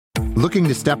Looking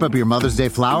to step up your Mother's Day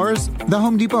flowers? The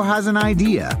Home Depot has an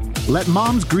idea. Let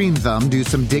Mom's Green Thumb do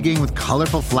some digging with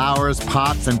colorful flowers,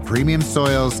 pots, and premium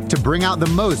soils to bring out the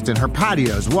most in her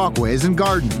patios, walkways, and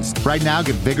gardens. Right now,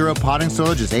 get Vigoro potting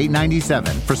soil just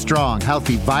 $8.97 for strong,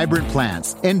 healthy, vibrant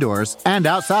plants, indoors and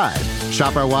outside.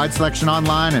 Shop our wide selection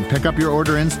online and pick up your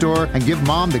order in-store and give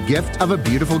Mom the gift of a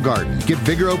beautiful garden. Get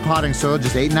Vigoro potting soil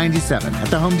just $8.97 at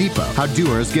the Home Depot. How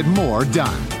doers get more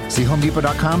done. See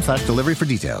homedepot.com/delivery for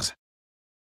details.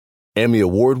 Emmy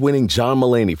award-winning John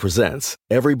Mulaney presents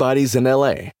Everybody's in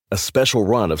L.A., a special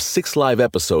run of 6 live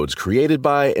episodes created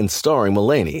by and starring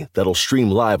Mulaney that'll stream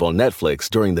live on Netflix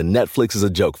during the Netflix is a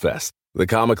Joke Fest. The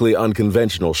comically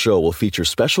unconventional show will feature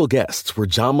special guests where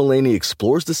John Mulaney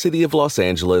explores the city of Los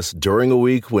Angeles during a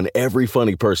week when every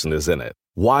funny person is in it.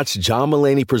 Watch John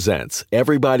Mulaney Presents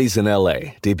Everybody's in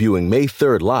L.A., debuting May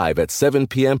 3rd live at 7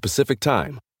 p.m. Pacific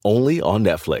Time, only on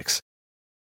Netflix.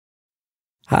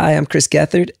 Hi, I'm Chris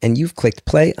Gethard, and you've clicked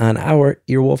play on our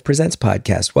Earwolf Presents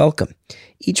podcast. Welcome.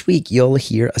 Each week, you'll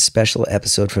hear a special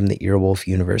episode from the Earwolf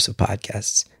universe of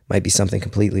podcasts. Might be something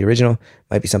completely original,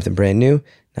 might be something brand new.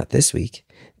 Not this week.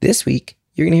 This week,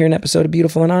 you're going to hear an episode of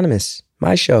Beautiful Anonymous,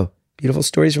 my show, Beautiful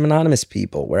Stories from Anonymous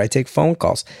People, where I take phone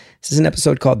calls. This is an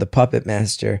episode called The Puppet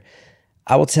Master.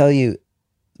 I will tell you,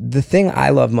 the thing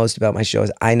I love most about my show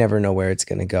is I never know where it's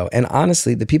going to go. And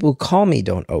honestly, the people who call me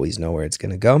don't always know where it's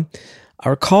going to go.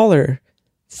 Our caller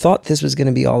thought this was going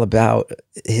to be all about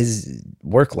his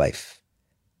work life.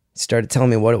 He started telling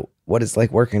me what it's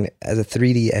like working as a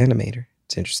 3D animator.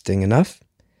 It's interesting enough.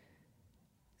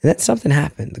 And then something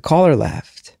happened. The caller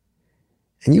laughed.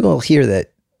 And you will hear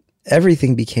that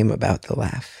everything became about the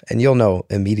laugh. And you'll know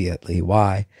immediately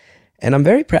why. And I'm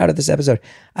very proud of this episode.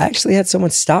 I actually had someone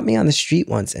stop me on the street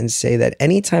once and say that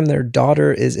anytime their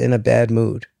daughter is in a bad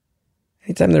mood,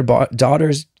 anytime their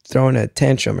daughter's throwing a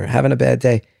tantrum or having a bad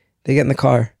day, they get in the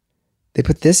car, they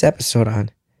put this episode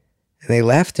on, and they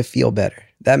laugh to feel better.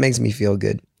 That makes me feel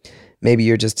good. Maybe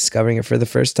you're just discovering it for the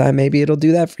first time. Maybe it'll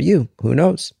do that for you. Who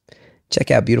knows?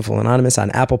 Check out Beautiful Anonymous on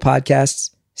Apple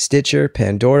Podcasts, Stitcher,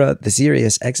 Pandora, the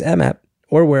Sirius XM app,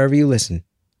 or wherever you listen.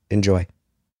 Enjoy.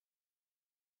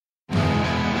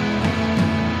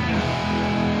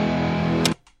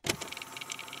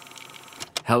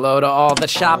 Hello to all the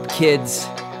shop kids.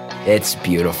 It's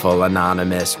Beautiful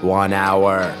Anonymous. 1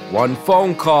 hour, 1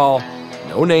 phone call,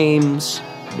 no names,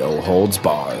 no holds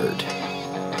barred.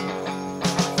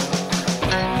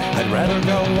 I'd rather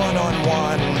go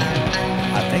one-on-one.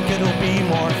 I think it'll be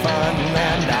more fun,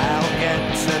 and I'll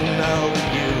get to know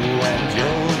you, and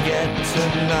you'll get to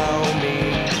know me.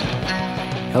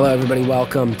 Hello, everybody.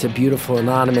 Welcome to Beautiful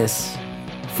Anonymous.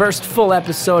 First full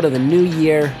episode of the new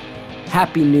year.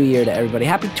 Happy New Year to everybody.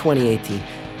 Happy 2018.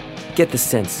 Get the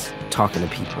sense talking to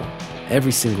people.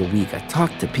 Every single week I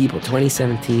talk to people.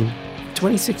 2017,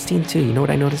 2016 too. You know what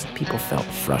I noticed? People felt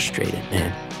frustrated,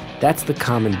 man. That's the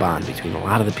common bond between a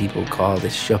lot of the people who call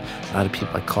this show, a lot of people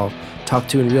I talk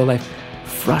to in real life.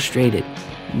 Frustrated,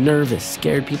 nervous,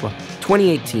 scared people.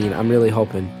 2018, I'm really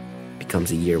hoping becomes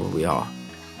a year where we all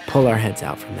pull our heads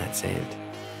out from that sand.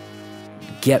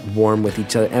 Get warm with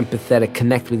each other, empathetic,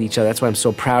 connect with each other. That's why I'm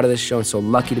so proud of this show and so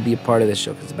lucky to be a part of this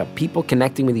show. It's about people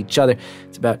connecting with each other.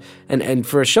 It's about, and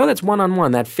for a show that's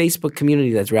one-on-one, that Facebook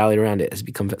community that's rallied around it has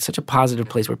become such a positive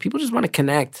place where people just want to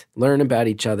connect, learn about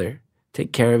each other,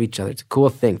 take care of each other. It's a cool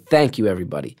thing. Thank you,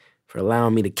 everybody, for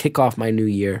allowing me to kick off my new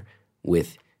year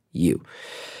with you.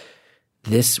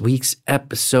 This week's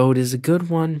episode is a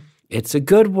good one. It's a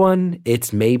good one.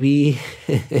 It's maybe...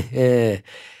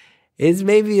 It's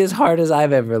maybe as hard as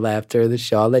I've ever laughed during the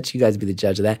show. I'll let you guys be the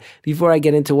judge of that. Before I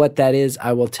get into what that is,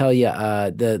 I will tell you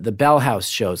the Bell House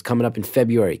shows coming up in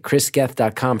February.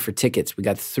 ChrisGeth.com for tickets. We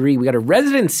got 3. We got a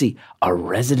residency. A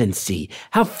residency.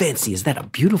 How fancy is that? A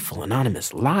Beautiful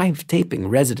Anonymous live taping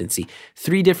residency.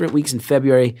 3 different weeks in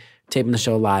February, taping the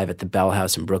show live at the Bell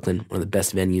House in Brooklyn, one of the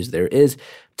best venues there is. I'm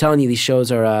telling you, these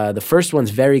shows are, the first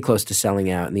one's very close to selling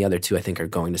out, and the other 2 I think are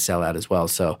going to sell out as well.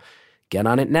 So get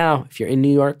on it now. If you're in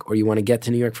New York or you want to get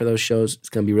to New York for those shows, it's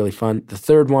going to be really fun. The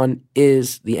 3rd one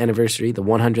is the anniversary. The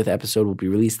 100th episode will be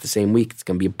released the same week. It's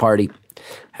going to be a party.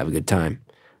 Have a good time.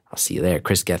 I'll see you there.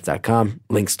 ChrisGeth.com.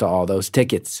 Links to all those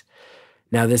tickets.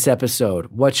 Now, this episode,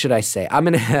 what should I say? I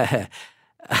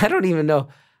don't even know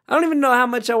how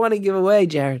much I want to give away,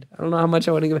 Jared. I don't know how much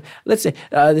I want to give away. Let's say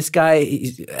this guy,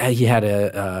 he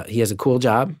has a cool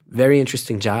job, very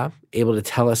interesting job, able to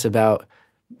tell us about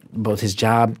both his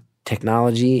job,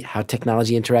 technology, how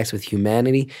technology interacts with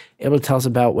humanity, able to tell us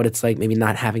about what it's like maybe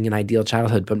not having an ideal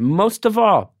childhood. But most of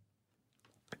all,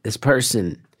 this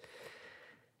person,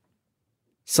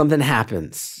 something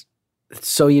happens that's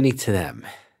so unique to them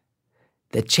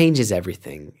that changes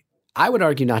everything. I would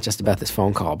argue not just about this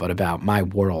phone call, but about my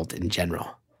world in general.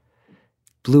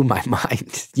 Blew my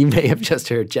mind. You may have just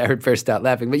heard Jared burst out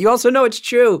laughing, but you also know it's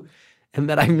true and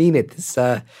that I mean it. This,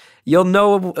 you'll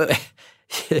know,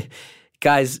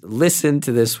 guys, listen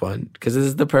to this one because this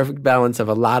is the perfect balance of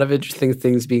a lot of interesting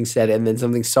things being said and then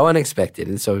something so unexpected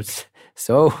and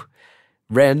so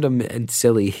random and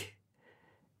silly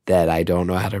that I don't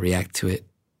know how to react to it,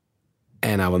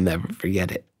 and I will never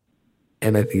forget it.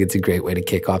 And I think it's a great way to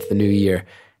kick off the new year.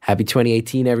 Happy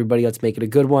 2018, everybody. Let's make it a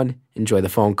good one. Enjoy the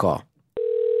phone call.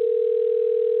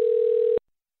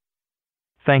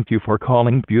 Thank you for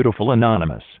calling Beautiful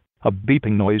Anonymous. A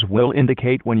beeping noise will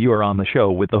indicate when you are on the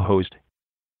show with the host.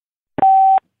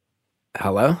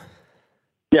 Hello?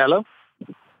 Yeah, hello?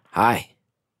 Hi.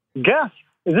 Gus,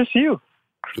 is this you?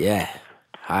 Yeah.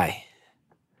 Hi.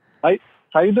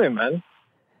 How you doing, man?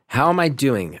 How am I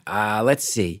doing? Let's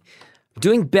see.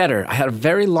 Doing better. I had a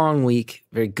very long week,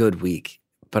 very good week,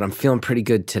 but I'm feeling pretty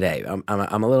good today. I'm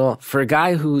a little, for a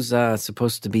guy who's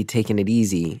supposed to be taking it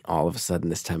easy all of a sudden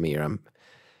this time of year, I'm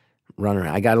running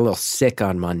around. I got a little sick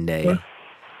on Monday,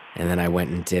 and then I went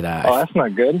and did... oh, that's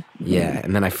not good. Yeah,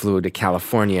 and then I flew to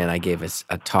California, and I gave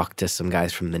a talk to some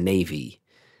guys from the Navy,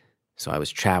 so I was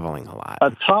traveling a lot.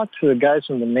 A talk to the guys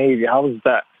from the Navy. How was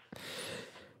that?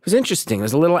 It was interesting. It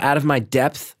was a little out of my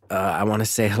depth. I want to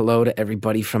say hello to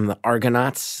everybody from the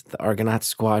Argonauts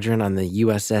Squadron on the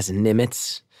USS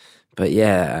Nimitz. But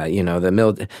yeah,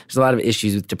 there's a lot of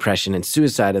issues with depression and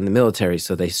suicide in the military,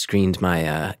 so they screened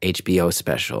my HBO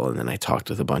special, and then I talked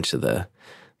with a bunch of the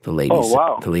ladies, oh,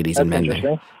 wow. the ladies That's and men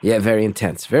there. Yeah, very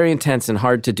intense and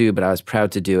hard to do, but I was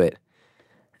proud to do it.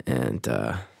 And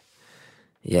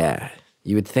yeah.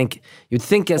 You would think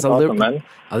as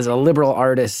a liberal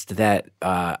artist that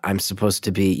I'm supposed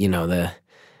to be,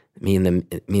 me in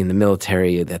the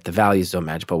military, that the values don't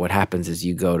match. But what happens is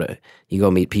you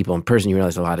go meet people in person, you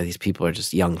realize a lot of these people are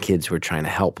just young kids who are trying to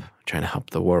help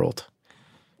the world.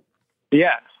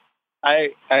 Yeah, I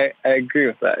agree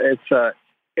with that.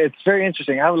 It's very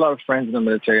interesting. I have a lot of friends in the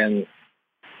military, and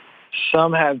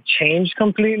some have changed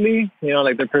completely.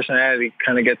 Like their personality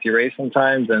kind of gets erased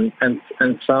sometimes, and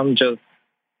some just,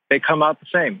 they come out the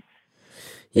same.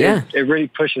 Yeah. It really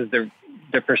pushes their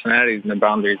personalities and their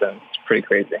boundaries, and it's pretty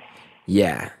crazy.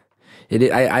 Yeah.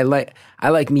 I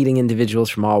like meeting individuals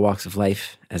from all walks of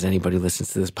life, as anybody who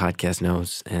listens to this podcast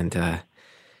knows. And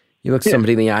you look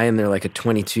somebody in the eye and they're like a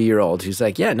 22-year-old who's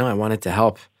like, yeah, no, I wanted to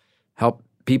help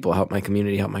people, help my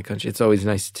community, help my country. It's always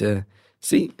nice to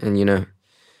see. And,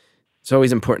 it's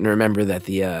always important to remember that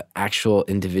the actual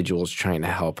individuals trying to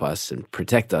help us and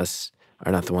protect us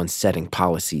are not the ones setting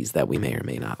policies that we may or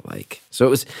may not like. So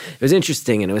it was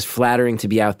interesting, and it was flattering to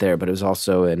be out there, but it was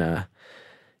also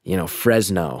in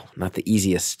Fresno, not the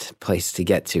easiest place to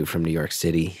get to from New York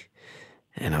City.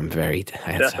 And I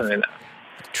had Definitely not.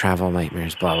 Travel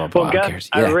nightmares, blah, blah, blah. Well, Gus,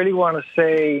 I really want to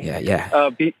say,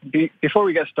 before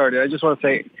we get started, I just want to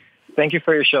say thank you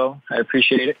for your show. I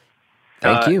appreciate it.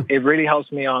 Thank you. It really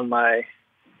helps me on my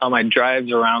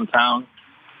drives around town.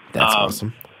 That's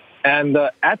awesome. And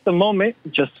at the moment,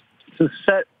 just to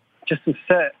set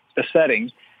the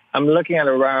setting, I'm looking at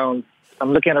around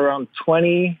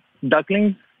 20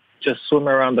 ducklings just swimming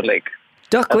around the lake.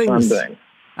 Ducklings. That's what I'm doing.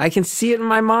 I can see it in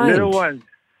my mind. Little ones.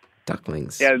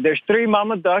 Ducklings. Yeah, there's 3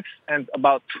 mama ducks and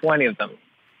about 20 of them.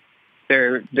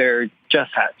 They're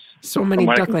just hatched. So many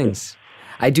ducklings.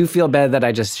 I do feel bad that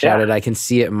I just shouted, I can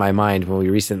see it in my mind, when we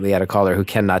recently had a caller who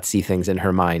cannot see things in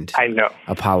her mind. I know.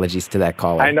 Apologies to that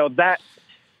caller. I know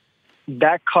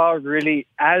that call really,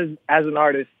 as an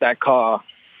artist, that call,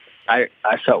 I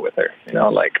felt with her.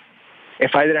 Like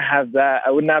if I didn't have that,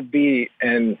 I would not be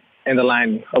in the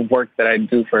line of work that I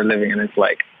do for a living. And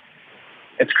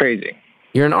it's crazy.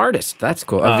 You're an artist. That's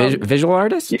cool. A visual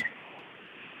artist? Yeah.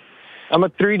 I'm a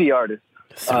 3D artist.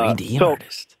 3D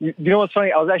artist. You know what's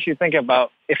funny? I was actually thinking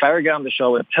about, if I ever get on the show, I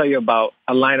would tell you about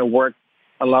a line of work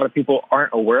a lot of people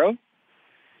aren't aware of.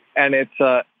 And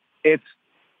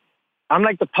I'm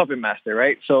like the puppet master,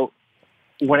 right? So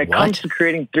when it comes to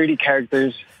creating 3D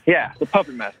characters, the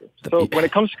puppet master. So when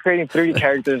it comes to creating 3D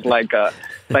characters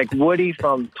like Woody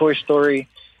from Toy Story,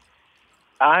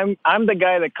 I'm the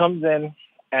guy that comes in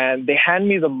and they hand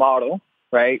me the model,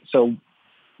 right? So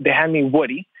they hand me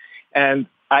Woody, and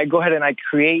I go ahead and I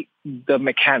create the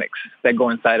mechanics that go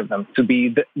inside of them to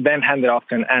be then handed off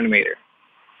to an animator.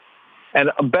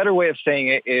 And a better way of saying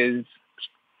it is,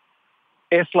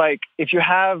 it's like if you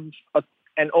have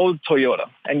an old Toyota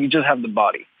and you just have the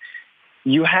body,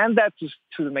 you hand that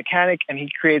to the mechanic and he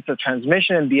creates a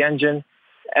transmission and the engine,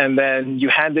 and then you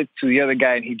hand it to the other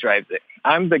guy and he drives it.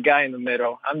 I'm the guy in the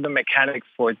middle. I'm the mechanic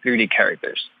for 3D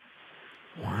characters.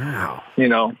 Wow. You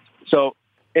know, so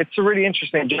it's a really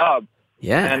interesting job.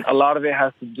 Yeah. And a lot of it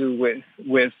has to do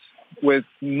with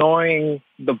knowing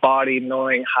the body,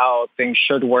 knowing how things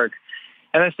should work.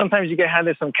 And then sometimes you get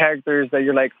handed some characters that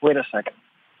you're like, wait a second,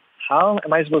 how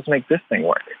am I supposed to make this thing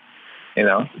work? You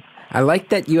know? I like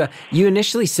that you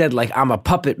initially said, like, I'm a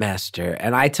puppet master.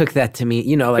 And I took that to mean,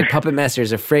 you know, like puppet master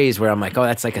is a phrase where I'm like, oh,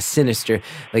 that's like a sinister,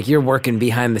 like you're working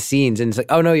behind the scenes. And it's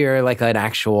like, oh, no, you're like an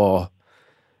actual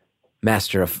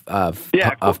master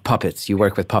of puppets. You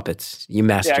work with puppets. You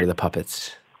master the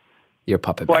puppets. You're a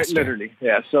puppet quite master. Quite literally,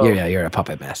 yeah. So you're a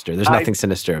puppet master. There's nothing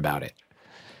sinister about it.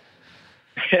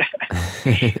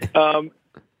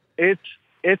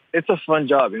 It's a fun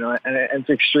job, you know, and it's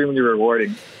extremely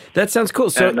rewarding. That sounds cool.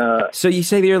 So, so you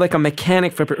say that you're like a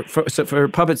mechanic for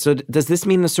puppets. So does this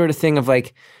mean the sort of thing of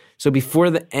like, so before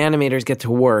the animators get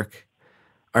to work,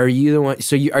 are you the one?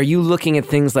 So are you looking at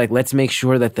things like, let's make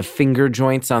sure that the finger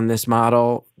joints on this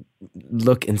model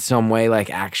look in some way like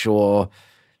actual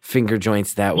finger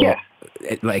joints that will,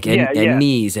 like, and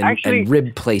knees and, actually, and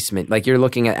rib placement. Like you're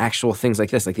looking at actual things like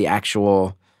this, like the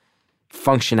actual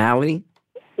functionality.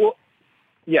 Well,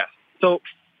 yeah. So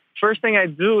first thing I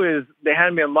do is they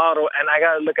hand me a model and I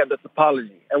got to look at the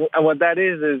topology. And what that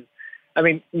is, I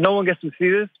mean, no one gets to see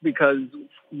this because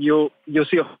you'll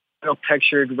see a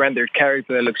textured, rendered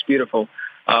character that looks beautiful.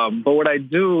 But what I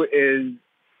do is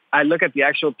I look at the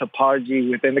actual topology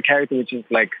within the character, which is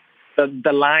like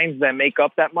the lines that make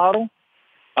up that model.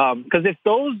 Because if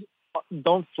those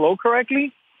don't flow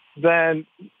correctly, then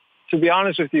to be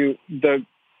honest with you,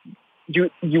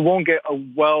 you won't get a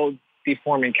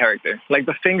well-deforming character. Like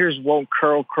the fingers won't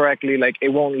curl correctly, like it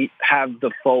won't have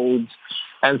the folds.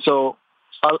 And so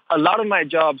a lot of my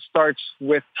job starts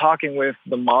with talking with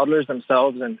the modelers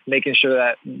themselves and making sure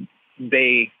that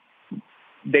they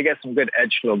get some good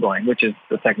edge flow going, which is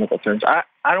the technical terms. I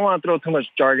don't want to throw too much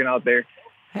jargon out there.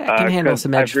 I can handle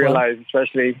some edge flow. I've realized,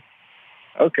 especially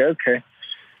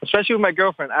with my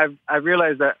girlfriend, I've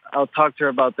realized that I'll talk to her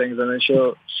about things and then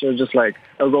she'll just like,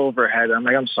 I'll go over her head. I'm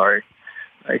like, I'm sorry.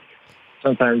 Like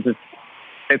sometimes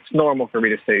it's normal for me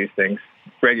to say these things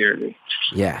regularly.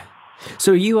 Yeah.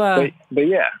 So you, but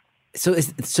yeah. So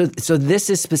this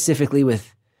is specifically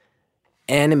with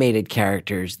animated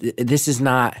characters. This is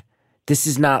not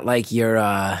like your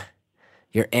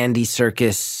Andy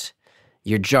Serkis,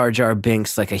 your Jar Jar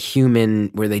Binks, like a human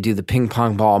where they do the ping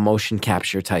pong ball motion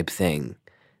capture type thing.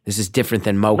 This is different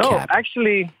than mocap. No,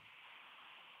 actually,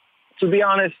 to be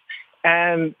honest,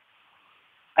 and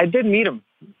I did meet him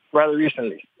rather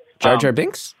recently. Jar Jar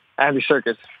Binks? Andy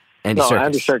Serkis. Andy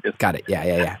Serkis. Got it.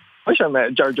 Yeah. I wish I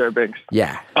met Jar Jar Binks.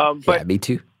 Yeah. But me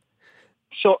too.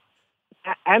 So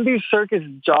Andy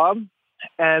Serkis' job,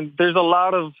 and there's a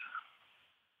lot of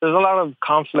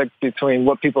conflict between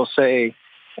what people say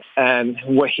and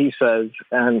what he says.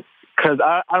 And because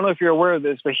I don't know if you're aware of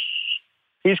this, but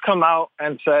he's come out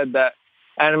and said that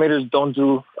animators don't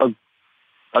do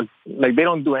they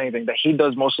don't do anything, that he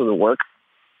does most of the work.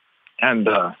 And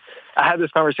I had this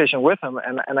conversation with him,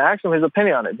 and I asked him his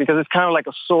opinion on it because it's kind of like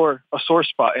a sore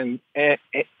spot in the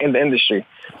industry.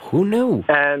 Who knew?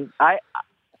 And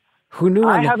who knew?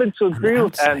 I happen to agree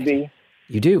with Andy.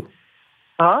 You do?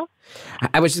 Huh?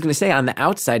 I was just going to say, on the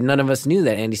outside, none of us knew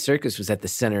that Andy Serkis was at the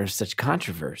center of such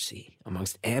controversy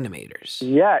amongst animators.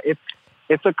 Yeah,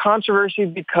 it's a controversy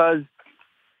because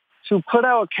to put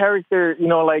out a character, you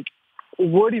know, like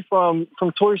Woody from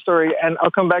Toy Story, and I'll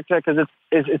come back to that because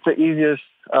it's the easiest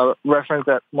reference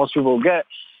that most people will get.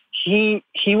 He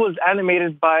was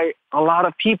animated by a lot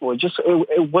of people.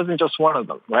 It wasn't just one of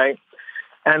them, right?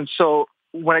 And so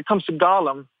when it comes to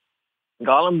Gollum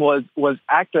was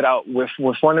acted out with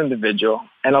one individual,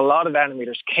 and a lot of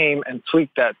animators came and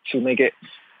tweaked that to make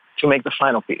the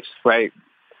final piece, right?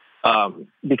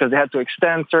 Because they had to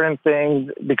extend certain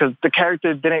things because the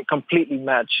character didn't completely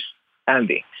match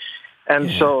Andy.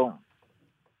 And so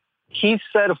he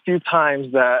said a few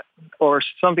times that, or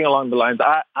something along the lines,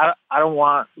 I don't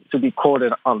want to be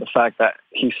quoted on the fact that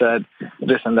he said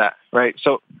this and that, right?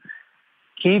 So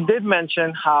he did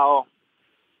mention how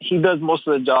he does most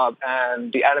of the job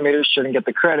and the animators shouldn't get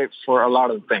the credit for a lot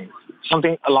of things.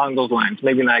 Something along those lines,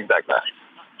 maybe not exactly that.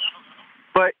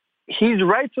 But he's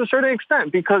right to a certain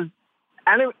extent because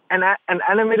an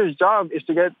animator's job is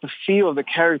to get the feel of the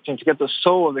character and to get the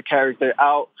soul of the character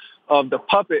out of the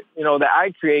puppet, you know, that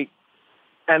I create,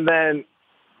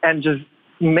 and just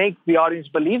make the audience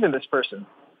believe in this person.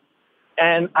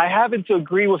 And I happen to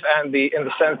agree with Andy in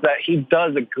the sense that he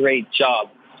does a great job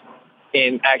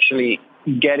in actually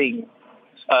getting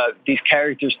these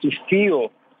characters to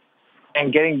feel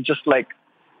and getting just like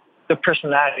the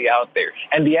personality out there.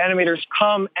 And the animators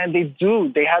come and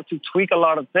they have to tweak a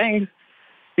lot of things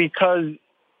because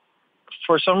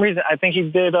for some reason, I think he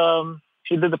did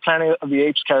the Planet of the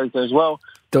Apes character as well.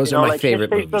 Those are my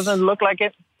favorite movies. His face movies. doesn't look like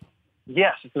it.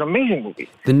 Yes, it's an amazing movie.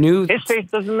 His face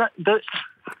doesn't. Go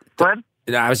ahead.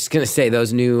 I was just going to say,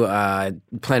 those new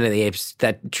Planet of the Apes,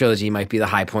 that trilogy might be the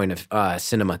high point of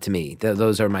cinema to me.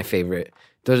 Those are my favorite.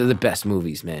 Those are the best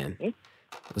movies, man.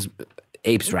 Those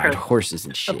apes ride horses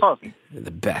and shit. Awesome. They're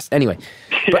the best. Anyway,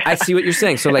 but I see what you're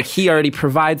saying. So, like, he already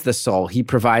provides the soul. He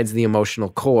provides the emotional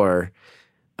core,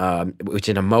 which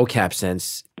in a mocap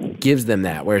sense gives them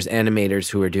that. Whereas animators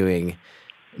who are doing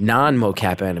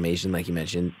non-mocap animation, like you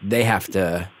mentioned, they have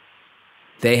to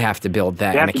build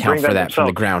that and account for that from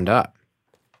the ground up.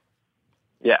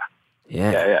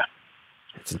 Yeah.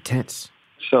 It's intense.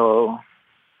 So,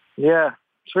 yeah,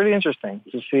 it's really interesting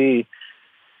to see.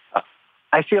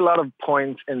 I see a lot of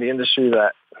points in the industry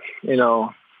that, there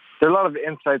are a lot of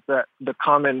insights that the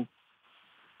common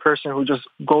person who just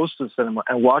goes to cinema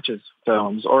and watches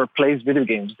films or plays video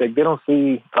games, they don't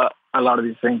see a lot of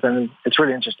these things, and it's a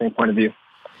really interesting point of view.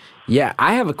 Yeah,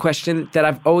 I have a question that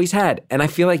I've always had, and I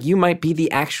feel like you might be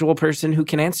the actual person who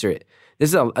can answer it.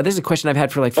 This is a question I've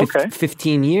had for like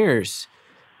 15 years,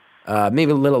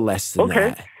 maybe a little less than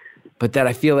that, but that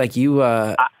I feel like you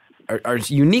are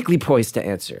uniquely poised to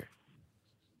answer.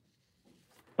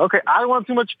 Okay, I don't want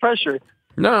too much pressure.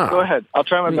 No. Go ahead. I'll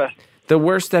try my best. The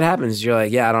worst that happens is you're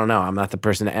like, yeah, I don't know. I'm not the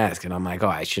person to ask. And I'm like, oh,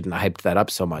 I shouldn't have hyped that up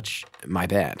so much. My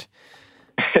bad.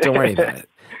 Don't worry about it.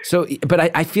 So,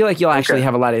 but I feel like you'll actually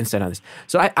have a lot of insight on this.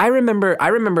 So I remember,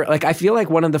 like, I feel like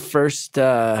one of the first,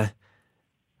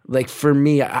 like for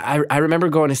me, I remember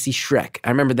going to see Shrek. I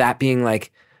remember that being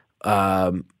like,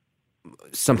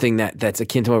 something that's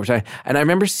akin to what we're talking. And I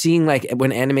remember seeing, like,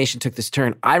 when animation took this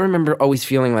turn, I remember always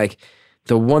feeling like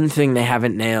the one thing they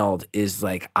haven't nailed is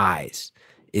like eyes,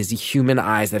 is human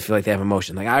eyes that feel like they have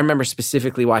emotion. Like, I remember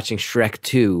specifically watching Shrek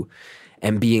 2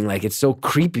 and being like, it's so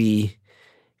creepy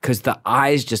because the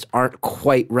eyes just aren't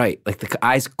quite right. Like, the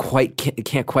eyes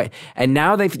can't quite. And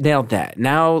now they've nailed that.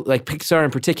 Now, like Pixar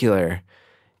in particular,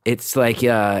 it's like,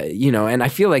 and I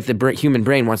feel like the human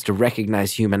brain wants to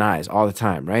recognize human eyes all the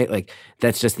time, right? Like,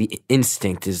 that's just the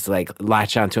instinct, is like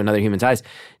latch onto another human's eyes.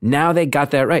 Now they got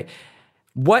that right.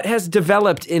 What has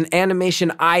developed in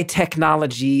animation eye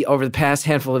technology over the past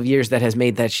handful of years that has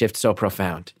made that shift so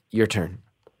profound? Your turn.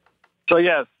 So,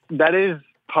 yes, that is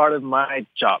part of my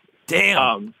job.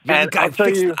 Damn. You gotta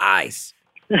fix the eyes.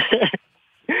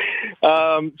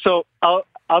 So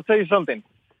I'll tell you something.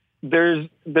 There's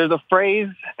a phrase,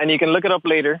 and you can look it up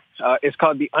later. It's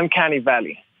called the uncanny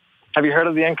valley. Have you heard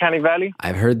of the uncanny valley?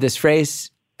 I've heard this phrase.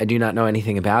 I do not know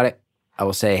anything about it. I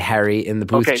will say Harry in the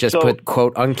booth put,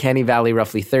 quote, uncanny valley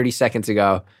roughly 30 seconds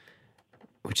ago,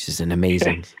 which is an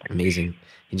amazing.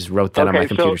 He just wrote that on my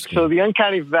computer screen. So the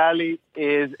uncanny valley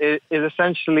is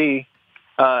essentially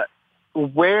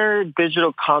where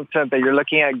digital content that you're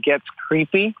looking at gets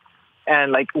creepy,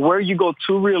 and like where you go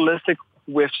too realistic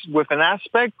with an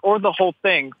aspect or the whole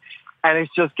thing, and it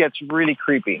just gets really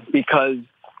creepy because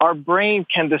our brain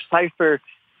can decipher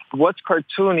what's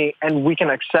cartoony and we can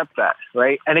accept that,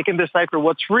 right? And it can decipher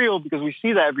what's real because we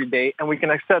see that every day and we can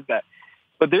accept that.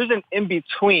 But there's an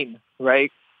in-between,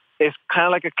 right? It's kind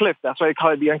of like a cliff. That's why they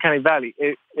call it the uncanny valley.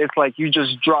 It's like you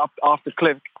just dropped off the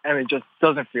cliff and it just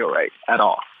doesn't feel right at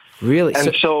all. Really?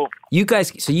 And so you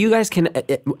guys can,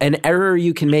 an error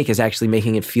you can make is actually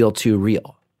making it feel too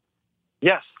real.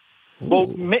 Yes. Ooh.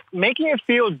 Well, making it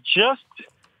feel just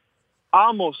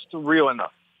almost real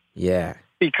enough. Yeah.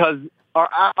 Because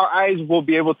our eyes will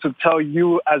be able to tell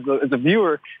you as a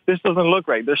viewer, this doesn't look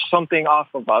right. There's something off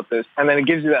about this. And then it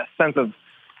gives you that sense of,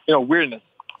 weirdness.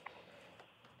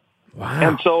 Wow.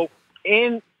 And so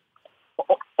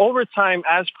over time,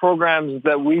 as programs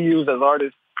that we use as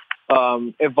artists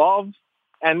evolve,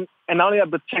 and not only that,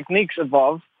 but techniques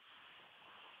evolve,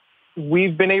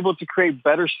 we've been able to create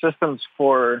better systems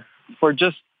for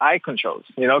just eye controls,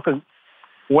 because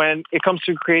when it comes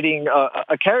to creating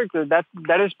a character, that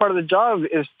is part of the job,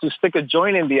 is to stick a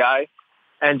joint in the eye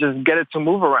and just get it to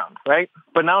move around, right?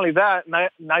 But not only that, now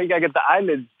you got to get the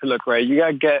eyelids to look right. You got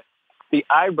to get the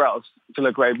eyebrows to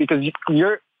look right, because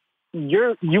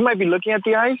you might be looking at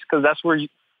the eyes because that's where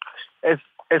it's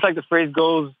like the phrase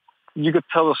goes, you could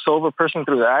tell a sober person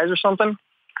through the eyes or something. I'm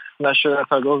not sure that's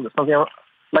how it goes, but something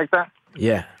like that.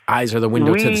 Yeah, eyes are the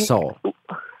window to the soul.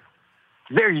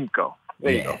 There you go.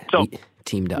 There you go. So we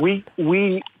teamed up. We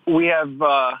have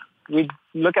we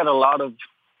look at a lot of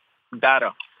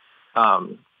data,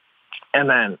 and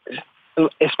then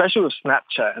especially with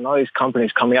Snapchat and all these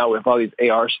companies coming out with all these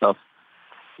AR stuff,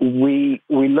 we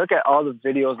look at all the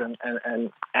videos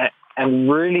and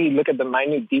really look at the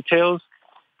minute details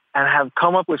and have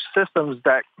come up with systems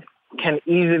that can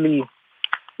easily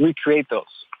recreate those,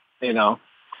 you know.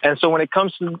 And so when it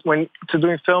comes to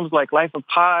doing films like Life of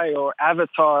Pi or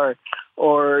Avatar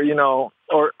or, you know,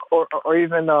 or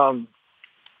even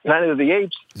Planet of the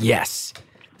Apes. Yes,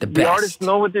 the best. The artists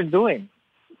know what they're doing.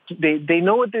 They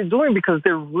know what they're doing because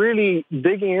they're really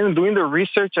digging in, doing the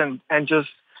research, and just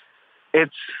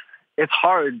it's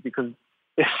hard because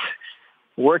it's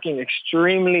working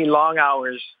extremely long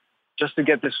hours just to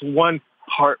get this one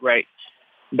part right.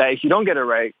 That if you don't get it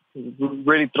right, it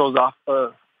really throws off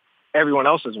everyone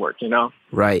else's work, you know?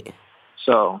 Right.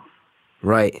 So.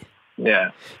 Right.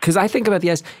 Yeah. Because I think about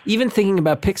even thinking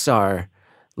about Pixar,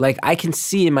 like I can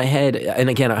see in my head, and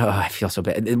again, I feel so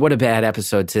bad. What a bad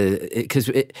episode because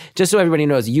just so everybody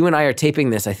knows, you and I are taping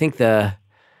this, I think the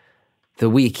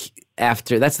week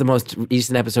after, that's the most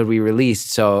recent episode we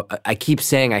released. So I keep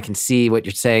saying I can see what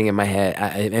you're saying in my head.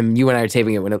 And you and I are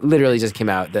taping it when it literally just came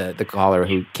out, the caller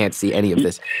who can't see any of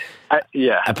this. I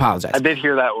apologize. I did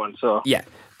hear that one, so. Yeah.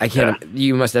 I can't. Yeah.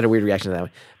 You must have had a weird reaction to that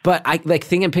one. But I like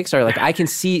thinking Pixar. Like I can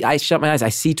see. I shut my eyes. I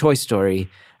see Toy Story.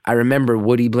 I remember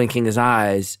Woody blinking his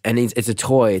eyes, and it's a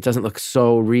toy. It doesn't look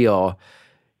so real.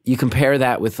 You compare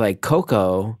that with like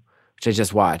Coco, which I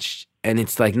just watched, and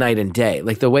it's like night and day.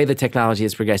 Like the way the technology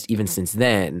has progressed, even since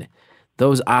then,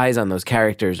 those eyes on those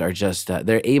characters are just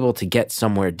they're able to get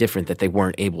somewhere different that they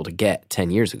weren't able to get 10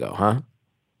 years ago, huh?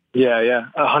 Yeah,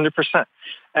 100%.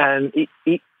 And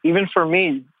even for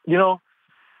me, you know.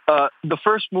 The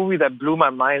first movie that blew my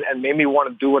mind and made me want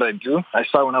to do what I do, I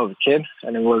saw it when I was a kid,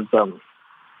 and it was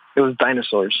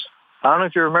Dinosaurs. I don't know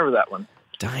if you remember that one.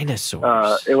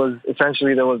 Dinosaurs. It was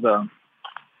essentially there was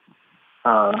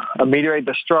a meteorite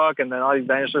that struck, and then all these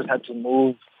dinosaurs had to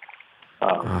move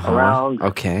around.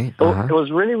 Okay. It was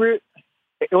really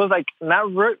it was like not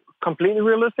completely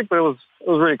realistic, but it was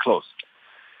really close.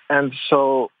 And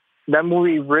so that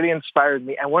movie really inspired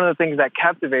me. And one of the things that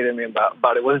captivated me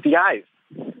about it was the eyes.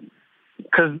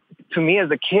 Because to me as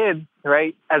a kid,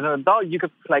 right, as an adult, you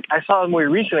could, like, I saw a movie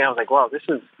recently, I was like, wow, this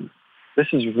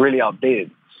is really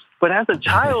outdated. But as a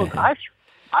child, I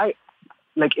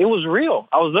like, it was real.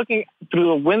 I was looking through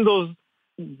the windows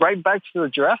right back to the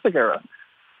Jurassic era.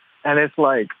 And it's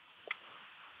like,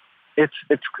 it's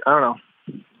I don't know,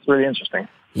 it's really interesting.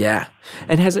 Yeah.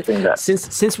 And has it,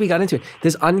 since we got into it,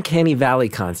 this uncanny valley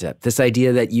concept, this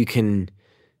idea that you can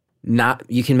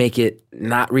make it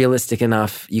not realistic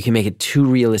enough. You can make it too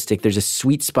realistic. There's a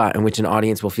sweet spot in which an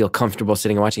audience will feel comfortable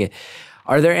sitting and watching it.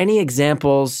 Are there any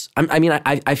examples?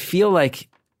 I feel like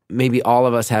maybe all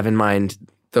of us have in mind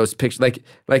those pictures. Like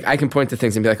I can point to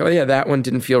things and be like, oh yeah, that one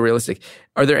didn't feel realistic.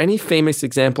 Are there any famous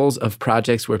examples of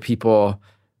projects where people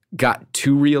got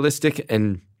too realistic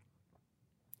and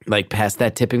like past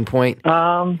that tipping point,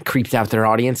 creeped out their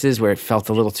audiences where it felt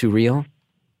a little too real?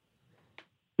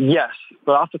 Yes,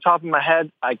 but off the top of my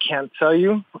head, I can't tell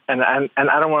you, and I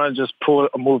don't want to just pull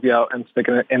a movie out and stick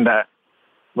it in that,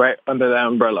 right, under that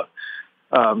umbrella.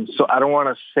 So I don't want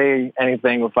to say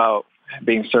anything without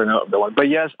being certain of the one. But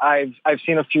yes, I've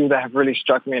seen a few that have really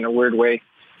struck me in a weird way.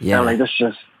 Yeah, and I'm like, this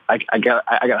just I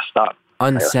gotta stop.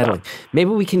 Unsettling.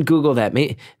 Maybe we can Google that.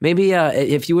 Maybe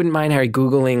if you wouldn't mind, Harry,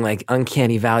 Googling like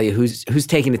uncanny valley, who's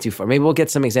taking it too far. Maybe we'll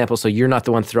get some examples so you're not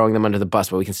the one throwing them under the bus,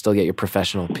 but we can still get your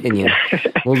professional opinion.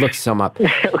 We'll look some up.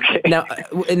 Okay.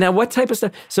 Now, what type of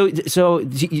stuff? So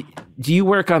do you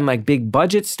work on like big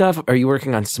budget stuff? Are you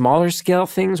working on smaller scale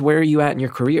things? Where are you at in your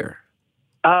career?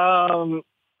 I'm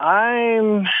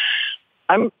in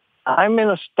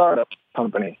a startup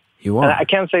company. You are. And I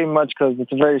can't say much because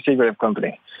it's a very secretive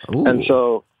company. Ooh. And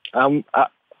so I'm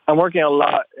working a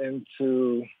lot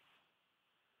into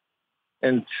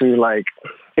like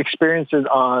experiences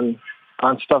on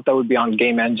stuff that would be on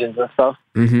game engines and stuff.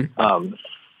 Mm-hmm.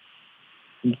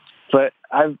 But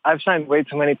I've signed way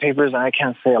too many papers, and I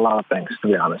can't say a lot of things, to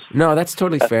be honest. No, that's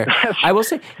totally fair. I will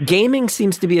say gaming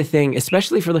seems to be a thing,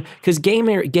 especially for because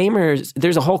gamers.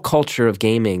 There's a whole culture of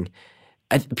gaming.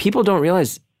 People don't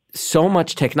realize so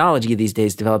much technology these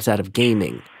days develops out of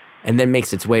gaming, and then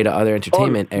makes its way to other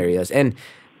entertainment areas. And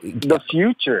the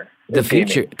future.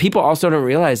 People also don't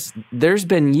realize there's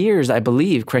been years, I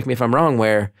believe, correct me if I'm wrong,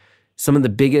 where some of the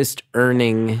biggest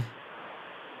earning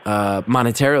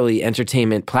monetarily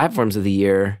entertainment platforms of the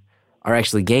year are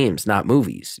actually games, not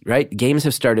movies, right? Games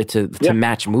have started to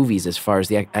match movies as far as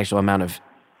the actual amount of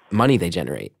money they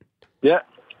generate. Yeah,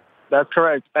 that's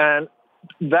correct. And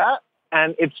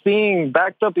it's being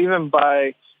backed up even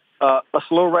by a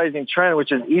slow rising trend,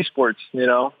 which is esports, you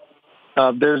know?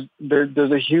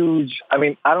 there's a huge. I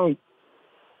mean, I don't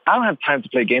have time to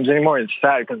play games anymore. It's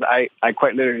sad because I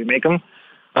quite literally make them.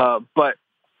 But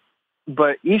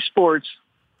esports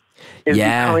is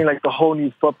becoming like the whole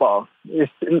new football.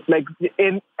 It's like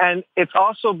and it's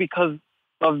also because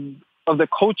of the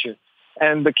culture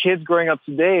and the kids growing up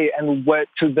today and what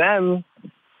to them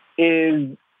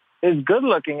is good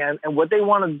looking and what they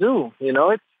want to do. You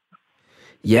know,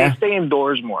 they stay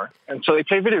indoors more, and so they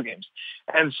play video games,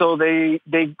 and so they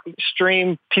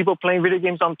stream people playing video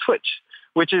games on Twitch.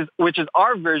 Which is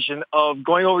our version of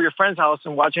going over your friend's house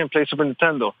and watching him play Super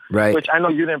Nintendo. Right. Which I know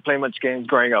you didn't play much games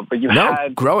growing up, but you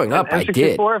had. Growing up, I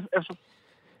did.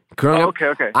 Growing up,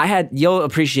 okay. You'll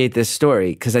appreciate this story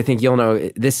because I think you'll know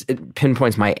this. It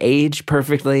pinpoints my age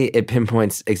perfectly. It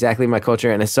pinpoints exactly my culture.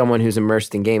 And as someone who's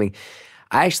immersed in gaming,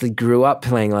 I actually grew up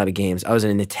playing a lot of games. I was a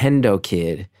Nintendo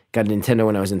kid. Got a Nintendo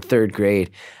when I was in 3rd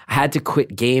grade. I had to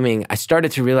quit gaming. I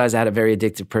started to realize I had a very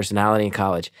addictive personality in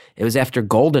college. It was after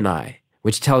GoldenEye,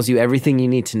 which tells you everything you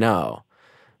need to know.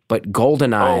 But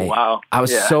GoldenEye, I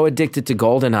was so addicted to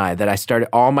GoldenEye that I started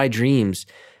all my dreams.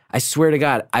 I swear to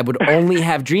God, I would only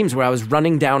have dreams where I was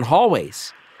running down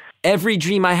hallways. Every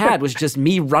dream I had was just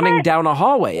me running down a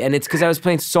hallway. And it's because I was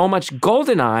playing so much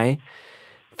GoldenEye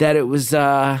that it was,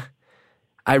 I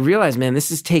realized, man, this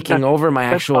is taking over my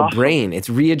actual brain. It's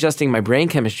readjusting my brain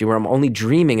chemistry where I'm only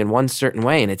dreaming in one certain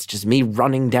way. And it's just me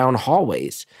running down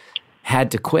hallways. Had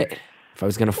to quit if I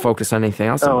was going to focus on anything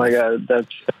else. Oh my God,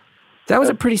 that was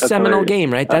a pretty seminal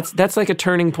game, right? That's like a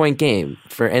turning point game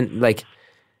for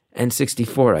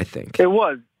N64, I think. It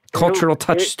was cultural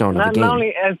touchstone of the game. Not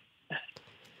only as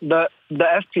the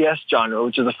FPS genre,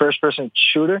 which is a first person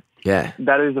shooter. Yeah,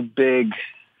 that is a big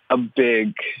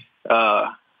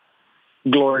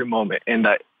glory moment in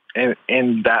that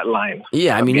line.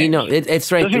 Yeah, I mean, games. You know,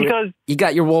 it's right. Because you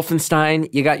got your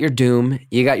Wolfenstein, you got your Doom,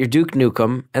 you got your Duke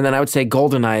Nukem, and then I would say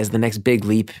GoldenEye is the next big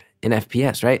leap in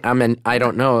FPS, right? I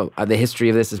don't know the history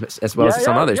of this as well as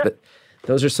some others, but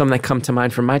those are some that come to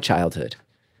mind from my childhood.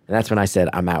 And that's when I said,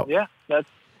 I'm out. Yeah, that's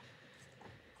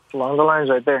along the lines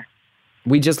right there.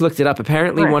 We just looked it up.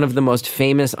 Apparently, one of the most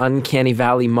famous Uncanny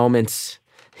Valley moments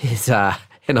is, and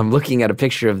I'm looking at a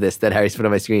picture of this that Harry's put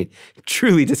on my screen,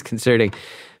 truly disconcerting.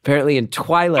 Apparently in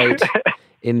Twilight,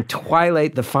 in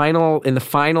the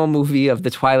final movie of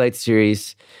the Twilight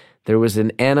series, there was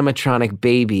an animatronic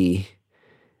baby,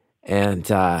 and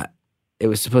it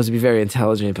was supposed to be very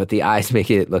intelligent, but the eyes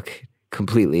make it look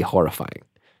completely horrifying,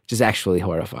 which is actually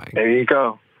horrifying. There you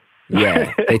go.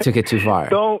 Yeah, they took it too far.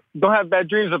 Don't have bad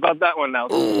dreams about that one now.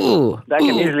 Ooh, that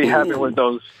can easily happen with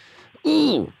those.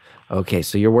 Ooh. Okay,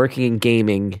 so you're working in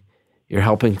gaming. You're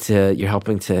helping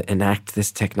to enact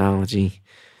this technology,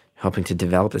 helping to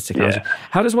develop this technology. Yeah.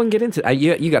 How does one get into it?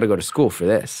 You got to go to school for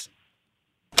this.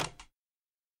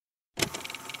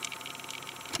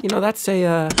 You know, that's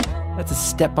a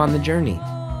step on the journey.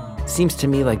 Seems to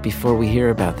me like before we hear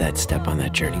about that step on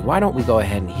that journey, why don't we go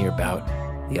ahead and hear about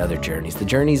the other journeys, the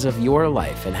journeys of your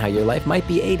life and how your life might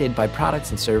be aided by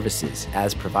products and services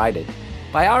as provided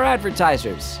by our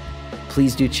advertisers.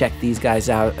 Please do check these guys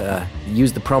out.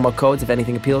 Use the promo codes if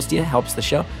anything appeals to you, helps the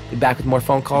show. Be back with more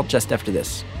phone call just after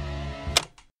this.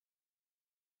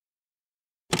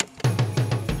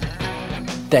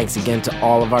 Thanks again to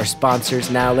all of our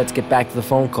sponsors. Now let's get back to the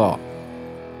phone call.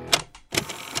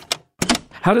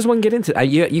 How does one get into it?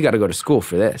 You got to go to school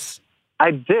for this.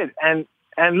 I did, and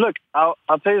look, I'll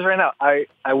tell you this right now. I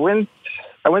went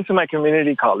to my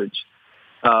community college.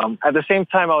 At the same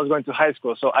time, I was going to high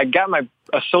school, so I got my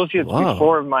associates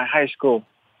before my high school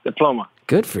diploma.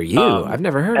 Good for you. I've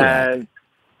never heard of that.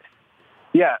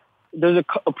 Yeah, there's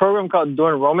a program called Dual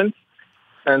Enrollment,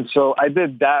 and so I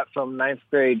did that from 9th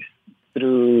grade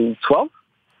through 12th.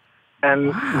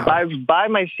 And by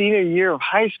my senior year of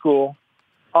high school,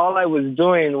 all I was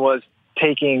doing was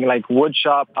taking like wood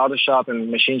shop, auto shop, and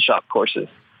machine shop courses.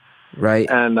 Right.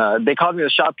 And they called me the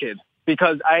shop kid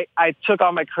because I took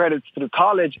all my credits through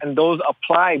college, and those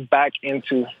apply back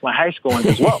into my high school ones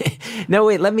as well. No,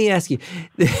 wait, let me ask you.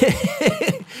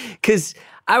 Because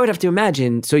I would have to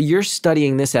imagine, so you're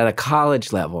studying this at a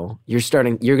college level. You're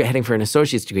heading for an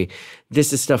associate's degree.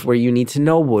 This is stuff where you need to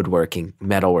know woodworking,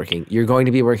 metalworking. You're going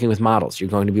to be working with models. You're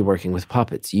going to be working with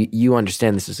puppets. You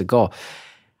understand this is a goal.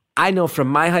 I know from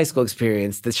my high school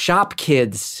experience, the shop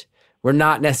kids were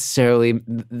not necessarily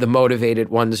the motivated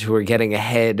ones who were getting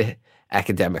ahead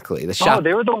academically.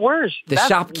 They were the worst. The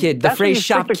phrase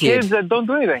shop kid. Kids that don't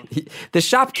do anything.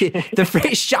 The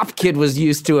phrase shop kid was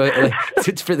used to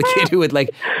for the kid who would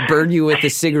like burn you with a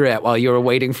cigarette while you were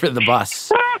waiting for the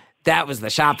bus. That was the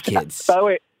shop kids. By the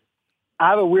way, I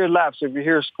have a weird laugh, so if you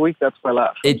hear a squeak, that's my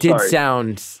laugh. It did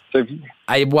sound... So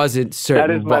I wasn't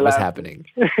certain what was happening.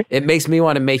 It makes me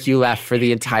want to make you laugh for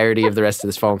the entirety of the rest of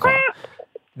this phone call.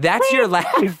 That's your laugh?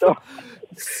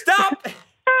 Stop!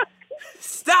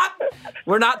 Stop!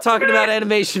 We're not talking about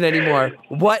animation anymore.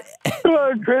 What? Come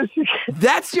on, Chris.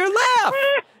 That's your laugh!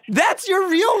 That's your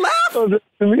real laugh?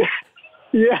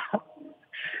 Yeah.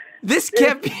 This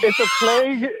can't be... It's a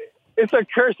plague. It's a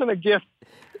curse and a gift.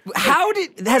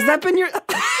 Has that been your...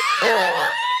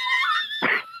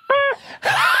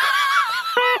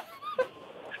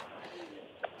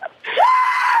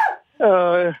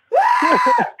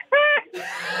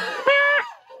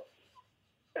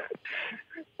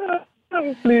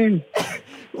 Please.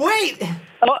 Wait!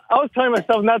 I was telling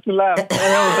myself not to laugh, and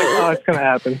I was like, oh, it's going to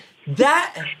happen.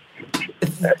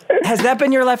 Has that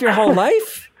been your laugh your whole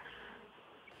life?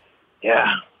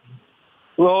 Yeah.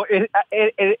 Well, it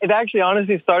actually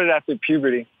honestly started after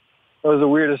puberty. It was the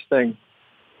weirdest thing.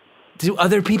 Do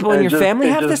other people in your family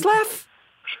have this laugh?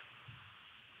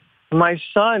 My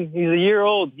son, he's a year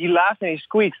old. He laughs and he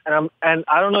squeaks, and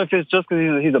I don't know if it's just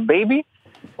because he's a baby,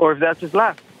 or if that's his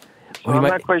laugh. So I'm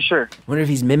not quite sure. I wonder if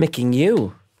he's mimicking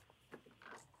you.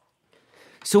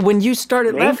 So when you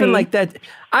started laughing like that,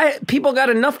 people got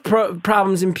enough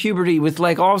problems in puberty with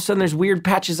like all of a sudden there's weird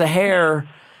patches of hair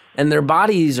and their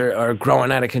bodies are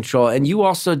growing out of control. And you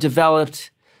also developed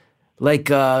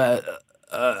like a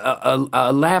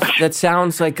laugh that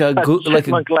sounds like a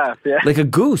laugh, yeah. Like a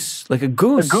goose. A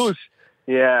goose.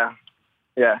 Yeah.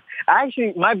 Yeah.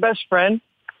 Actually, my best friend,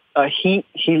 he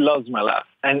loves my laugh.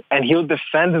 And he'll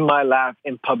defend my laugh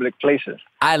in public places.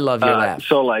 I love your laugh.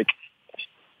 So like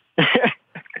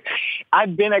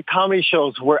I've been at comedy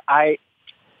shows where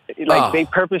they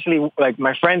purposely, like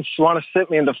my friends want to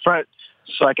sit me in the front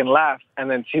so I can laugh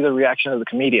and then see the reaction of the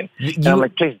comedian. And I'm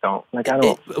like, please don't. Like, I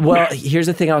don't. Well, here's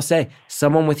the thing I'll say.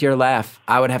 Someone with your laugh,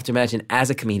 I would have to imagine as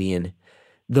a comedian,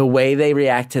 the way they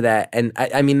react to that, and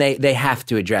I mean, they have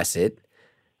to address it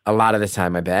a lot of the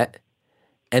time, I bet.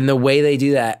 And the way they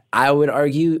do that, I would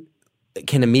argue,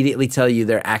 can immediately tell you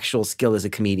their actual skill as a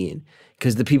comedian.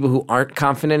 Because the people who aren't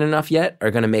confident enough yet are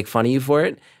going to make fun of you for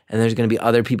it. And there's going to be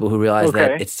other people who realize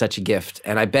that it's such a gift.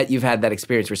 And I bet you've had that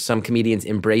experience where some comedians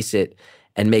embrace it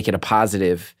and make it a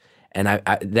positive. And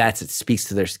it speaks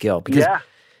to their skill. Because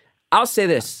I'll say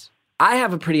this. I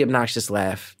have a pretty obnoxious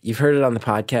laugh. You've heard it on the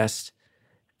podcast.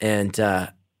 And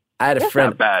I had a friend.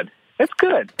 Not bad. It's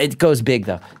good. It goes big,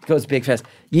 though. It goes big fast.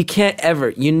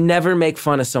 You never make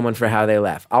fun of someone for how they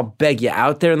laugh. I'll beg you,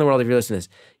 out there in the world, if you're listening to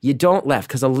this, you don't laugh.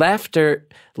 Because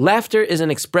laughter is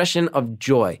an expression of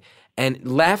joy. And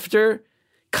laughter,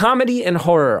 comedy and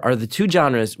horror are the two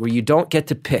genres where you don't get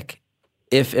to pick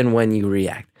if and when you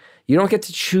react. You don't get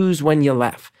to choose when you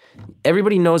laugh.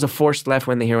 Everybody knows a forced laugh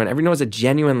when they hear one. Everybody knows a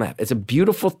genuine laugh. It's a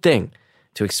beautiful thing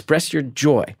to express your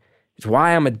joy. It's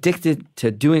why I'm addicted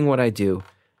to doing what I do.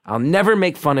 I'll never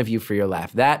make fun of you for your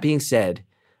laugh. That being said,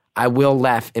 I will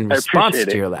laugh in response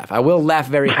to your laugh. I will laugh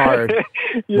very hard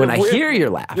when I hear your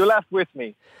laugh. You'll laugh with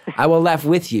me. I will laugh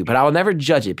with you, but I will never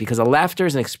judge it because a laughter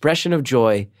is an expression of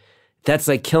joy. That's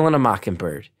like killing a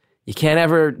mockingbird. You can't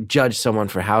ever judge someone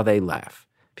for how they laugh.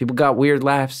 People got weird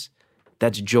laughs.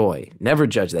 That's joy. Never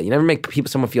judge that. You never make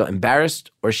someone feel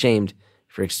embarrassed or ashamed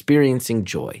for experiencing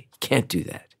joy. You can't do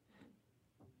that.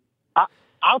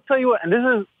 I'll tell you what, and this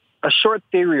is a short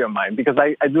theory of mine because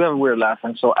I do have a weird laugh,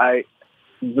 and so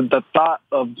the thought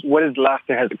of what is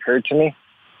laughter has occurred to me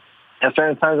at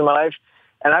certain times in my life,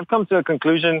 and I've come to a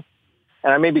conclusion,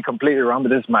 and I may be completely wrong, but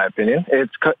this is my opinion.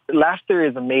 Laughter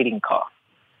is a mating call.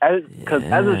 Because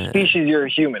as a species, you're a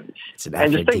human.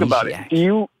 And just think about it.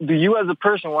 Do you as a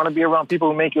person want to be around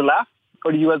people who make you laugh?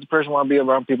 Or do you as a person want to be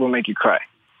around people who make you cry?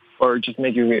 Or just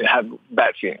make you have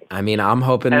bad feelings? I mean, I'm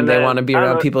hoping they want to be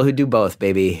around people who do both,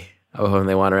 baby. I'm hoping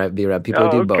they want to be around people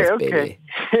who do both, baby.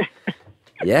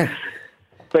 Yeah.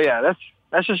 But yeah,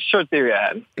 that's just a short theory I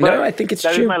had. But no, I think it's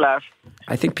true. That is my laugh.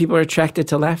 I think people are attracted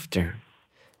to laughter.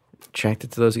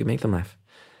 Attracted to those who make them laugh.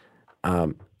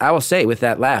 I will say, with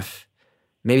that laugh,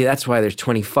 maybe that's why there's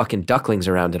 20 fucking ducklings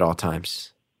around at all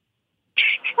times.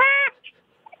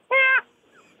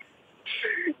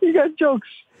 You got jokes.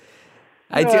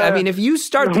 I do. I mean, if you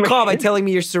start the call by telling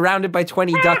me you're surrounded by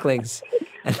 20 ducklings,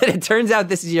 and then it turns out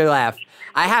this is your laugh,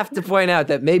 I have to point out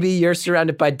that maybe you're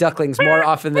surrounded by ducklings more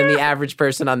often than the average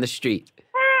person on the street.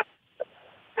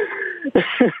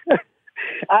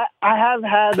 I have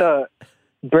had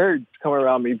birds come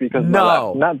around me because of my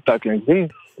laugh. Not ducklings.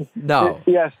 No.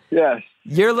 Yes.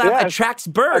 Your laugh attracts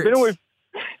birds.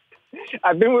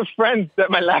 I've been with friends that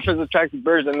my laugh has attracted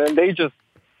birds, and then they just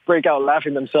break out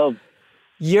laughing themselves.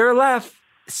 Your laugh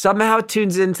somehow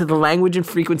tunes into the language and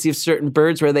frequency of certain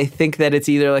birds where they think that it's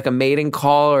either like a mating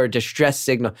call or a distress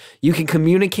signal. You can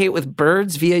communicate with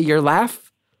birds via your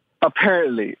laugh?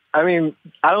 Apparently. I mean,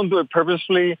 I don't do it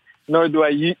purposefully, nor do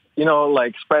I,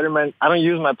 like Spider-Man. I don't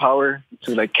use my power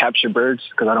to like capture birds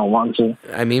because I don't want to.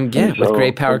 I mean, yeah, with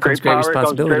great power comes great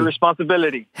responsibility. Great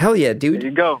responsibility. Hell yeah, dude. There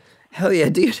you go. Hell yeah,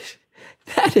 dude.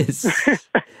 That is,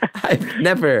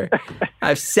 I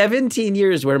have 17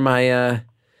 years where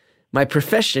my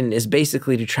profession is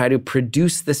basically to try to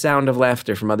produce the sound of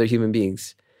laughter from other human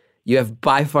beings. You have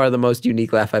by far the most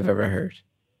unique laugh I've ever heard.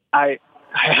 I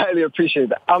highly appreciate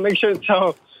that. I'll make sure to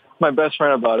tell my best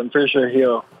friend about it. I'm pretty sure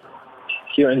he'll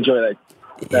enjoy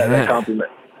that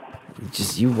compliment.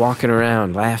 Just you walking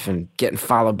around laughing, getting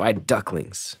followed by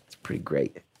ducklings. It's pretty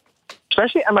great.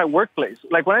 Especially at my workplace.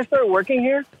 Like when I started working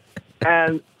here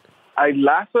and I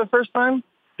laughed for the first time,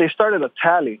 they started a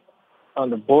tally on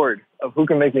the board of who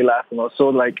can make me laugh the most. So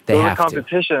like there was a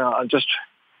competition on just,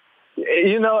 and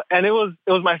it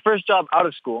was my first job out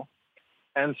of school.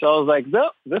 And so I was like, no,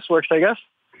 this works, I guess.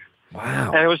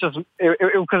 Wow. And it was just,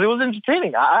 because it was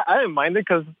entertaining. I didn't mind it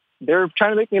because they were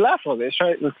trying to make me laugh all day.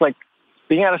 It's like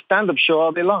being at a stand-up show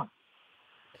all day long.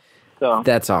 So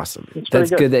that's awesome. That's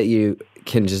good that you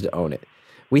can just own it.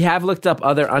 We have looked up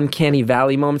other uncanny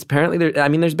valley moments. Apparently,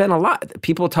 there's been a lot.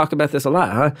 People talk about this a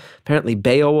lot, huh? Apparently,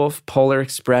 Beowulf, Polar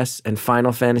Express, and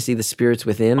Final Fantasy: The Spirits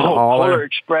Within. Polar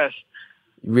Express.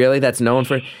 Really? That's known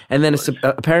for... And then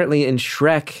apparently in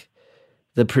Shrek,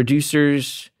 the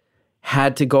producers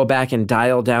had to go back and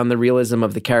dial down the realism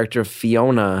of the character of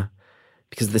Fiona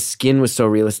because the skin was so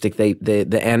realistic. The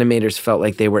animators felt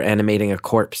like they were animating a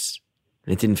corpse,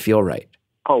 and it didn't feel right.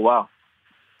 Oh, wow.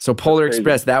 So Polar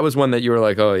Express, that was one that you were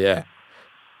like, oh, yeah.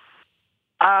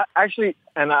 Actually,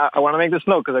 and I want to make this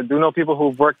note because I do know people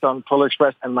who've worked on Polar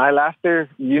Express, and my laughter,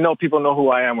 people know who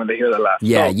I am when they hear the laugh.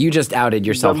 Yeah, so you just outed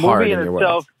yourself hard in your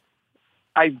words.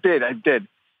 I did.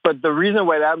 But the reason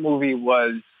why that movie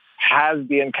has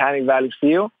the Uncanny Valley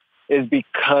feel is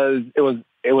because it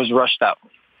was rushed out.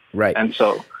 Right. And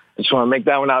so I just want to make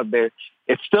that one out there.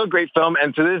 It's still a great film,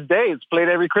 and to this day, it's played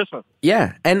every Christmas.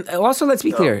 Yeah, and also let's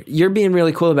be clear, you're being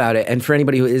really cool about it, and for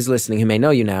anybody who is listening who may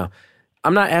know you now,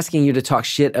 I'm not asking you to talk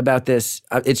shit about this.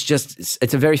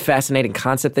 It's a very fascinating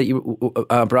concept that you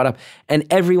brought up, and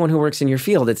everyone who works in your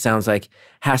field, it sounds like,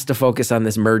 has to focus on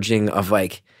this merging of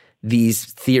like these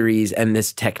theories and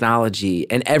this technology,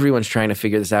 and everyone's trying to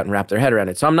figure this out and wrap their head around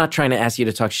it. So I'm not trying to ask you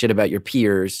to talk shit about your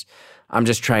peers. I'm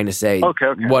just trying to say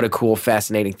what a cool,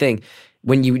 fascinating thing.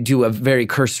 When you do a very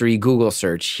cursory Google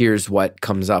search, here's what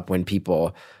comes up when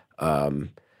people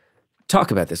talk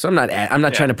about this. So I'm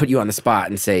not trying to put you on the spot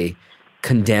and say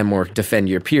condemn or defend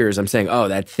your peers. I'm saying, oh,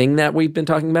 that thing that we've been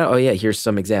talking about. Oh yeah, here's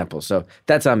some examples. So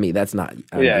that's on me. That's not.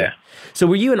 Yeah. So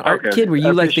were you an art kid? Were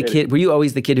you like the kid? Were you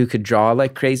always the kid who could draw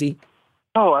like crazy?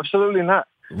 Oh, absolutely not.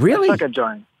 Really? I suck at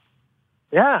drawing.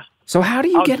 Yeah. So how do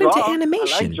you get into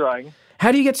animation? I like drawing.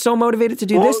 How do you get so motivated to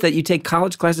do this that you take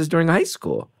college classes during high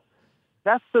school?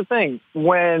 That's the thing.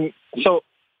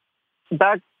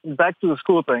 Back to the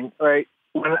school thing, right?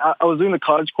 When I was doing the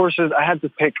college courses, I had to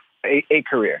pick a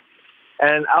career.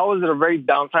 And I was at a very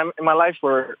down time in my life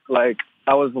where, like,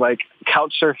 I was, like,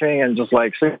 couch surfing and just,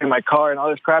 like, sleeping in my car and all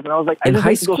this crap. And I was like, I just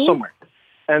need to go somewhere.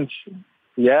 And,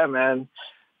 yeah, man,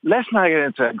 let's not get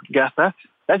into gas theft.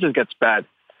 That just gets bad.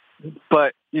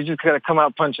 But you just got to come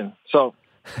out punching. So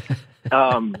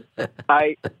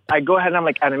I go ahead and I'm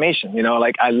like, animation,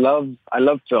 like, I love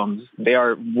films. They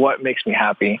are what makes me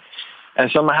happy. And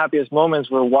some of my happiest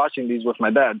moments were watching these with my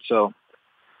dad. So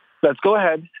let's go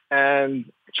ahead and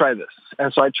try this.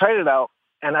 And so I tried it out,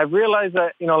 and I realized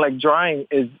that, like, drawing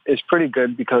is pretty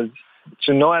good because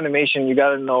to know animation, you got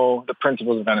to know the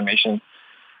principles of animation,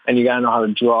 and you got to know how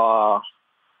to draw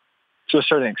to a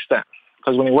certain extent.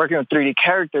 Because when you're working with 3D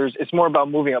characters, it's more about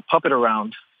moving a puppet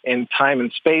around in time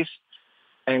and space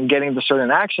and getting the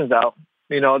certain actions out,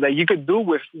 that you could do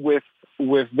with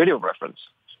video reference.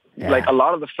 Yeah. Like a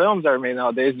lot of the films that are made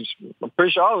nowadays, I'm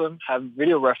pretty sure all of them have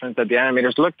video reference that the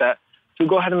animators looked at to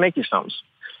go ahead and make these films.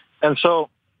 And so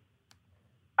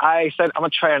I said, I'm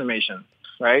going to try animation,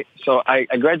 right? So I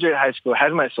graduated high school,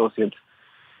 had my associates,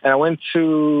 and I went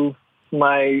to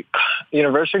my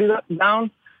university down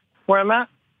where I'm at,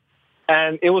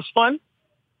 and it was fun,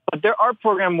 but their art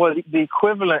program was the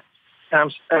equivalent.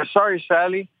 And I'm sorry,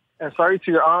 Sally, and sorry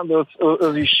to your aunt, it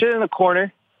was you shit in a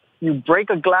corner, you break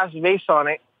a glass vase on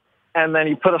it, and then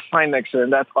you put a sign next to it,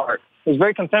 and that's art. It was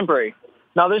very contemporary.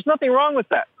 Now, there's nothing wrong with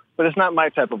that, but it's not my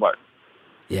type of art.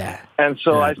 Yeah. And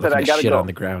so I said, I got to go. On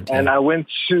the ground, and I went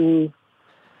to,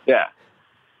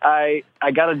 I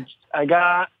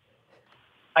got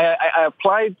I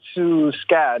applied to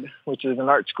SCAD, which is an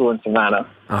art school in Savannah.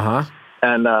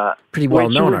 And pretty well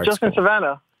known art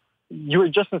school. You were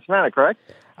just in Savannah, correct?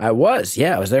 I was.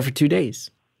 Yeah, I was there for 2 days.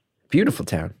 Beautiful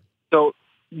town. So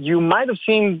you might have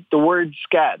seen the word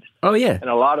SCAD. Oh yeah, in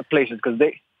a lot of places because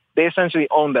they essentially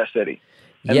own that city,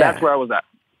 and that's where I was at.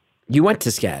 You went to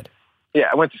SCAD? Yeah,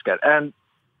 I went to SCAD, and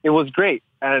it was great,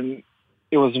 and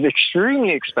it was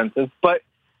extremely expensive, but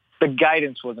the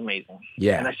guidance was amazing.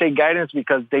 Yeah, and I say guidance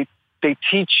because they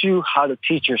teach you how to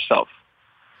teach yourself.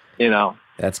 You know,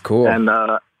 that's cool. And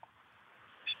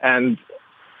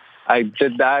I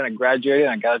did that, and I graduated,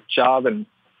 and I got a job, and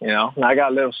now I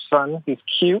got a little son. He's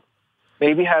cute.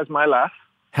 Baby has my laugh.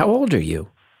 How old are you?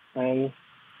 I'm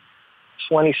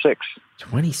 26.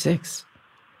 26.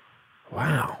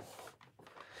 Wow.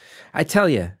 I tell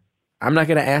you, I'm not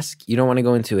going to ask. You don't want to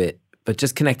go into it, but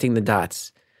just connecting the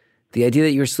dots. The idea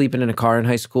that you were sleeping in a car in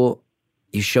high school,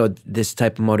 you showed this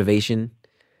type of motivation.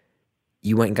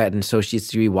 You went and got an associate's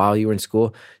degree while you were in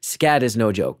school. SCAD is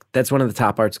no joke. That's one of the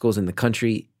top art schools in the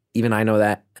country. Even I know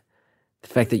that. The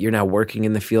fact that you're now working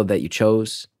in the field that you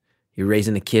chose, you're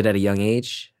raising a kid at a young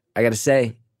age. I got to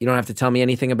say, you don't have to tell me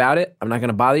anything about it. I'm not going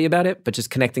to bother you about it, but just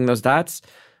connecting those dots,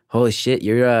 holy shit,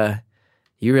 you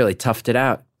really toughed it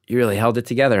out. You really held it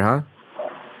together, huh?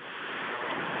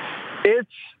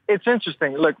 It's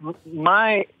interesting. Look,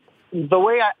 the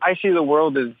way I see the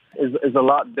world is a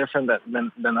lot different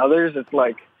than others. It's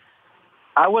like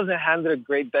I wasn't handed a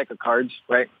great deck of cards,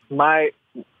 right?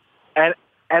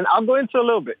 And I'll go into a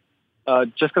little bit,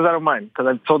 just because I don't mind, because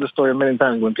I've told the story a million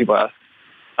times when people ask.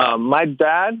 My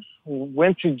dad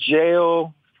went to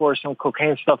jail for some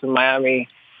cocaine stuff in Miami,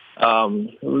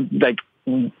 like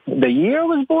the year I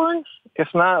was born, if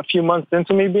not a few months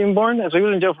into me being born. So he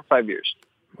was in jail for 5 years.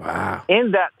 Wow.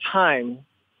 In that time,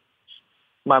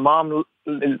 my mom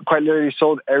quite literally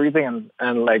sold everything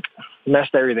and like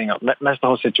messed everything up, messed the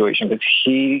whole situation, because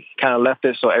he kind of left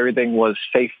it so everything was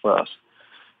safe for us.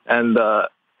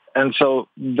 And so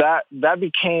that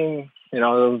became, it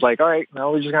was like, all right,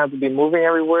 now we're just gonna have to be moving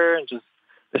everywhere and just,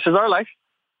 this is our life.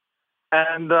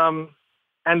 And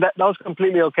that was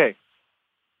completely okay.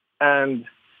 And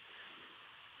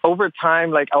over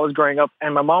time, like I was growing up,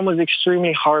 and my mom was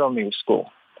extremely hard on me with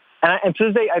school. And to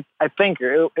this day, I thank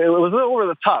her. It was a little over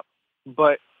the top,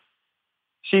 but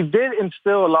she did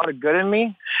instill a lot of good in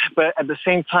me. But at the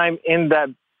same time, in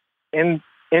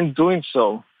doing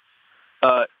so,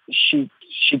 she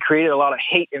created a lot of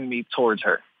hate in me towards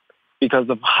her because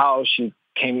of how she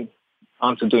came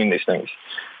onto doing these things.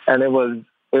 And it was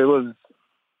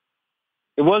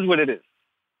what it is.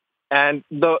 And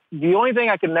the only thing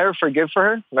I could never forgive for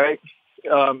her, right?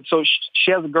 So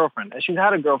she has a girlfriend, and she's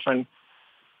had a girlfriend.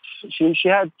 She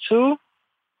had two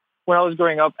when I was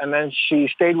growing up, and then she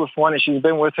stayed with one, and she's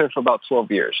been with her for about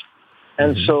 12 years.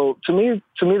 And so to me,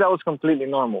 that was completely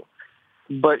normal.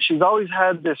 But she's always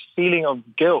had this feeling of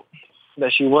guilt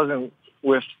that she wasn't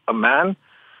with a man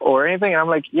or anything. And I'm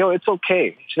like, yo, it's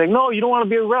okay. She's like, no, you don't want to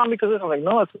be around me because I'm like,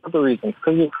 no, that's not the reason. It's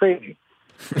because you're crazy.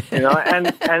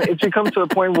 And it's become to a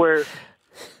point where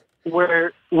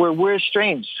we're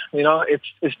estranged.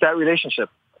 It's that relationship.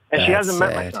 And she hasn't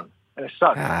met my son. And it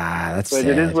sucks. That's but sad.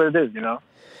 It is what it is,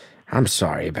 I'm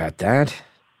sorry about that.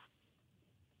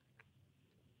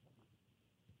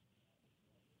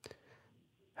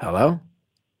 Hello?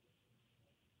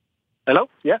 Hello?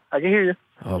 Yeah, I can hear you.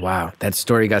 Oh, wow. That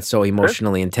story got so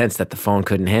emotionally intense that the phone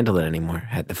couldn't handle it anymore.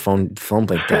 Had the phone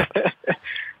blinked out.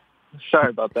 Sorry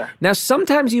about that. Now,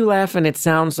 sometimes you laugh and it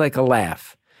sounds like a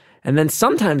laugh. And then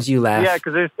sometimes you laugh. Yeah,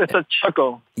 because it's a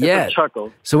chuckle. It's a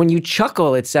chuckle. So when you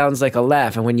chuckle, it sounds like a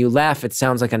laugh. And when you laugh, it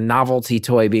sounds like a novelty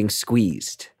toy being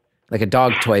squeezed. Like a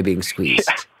dog toy being squeezed.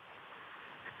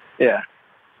 Yeah.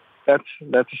 That's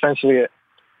essentially it.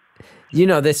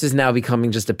 This is now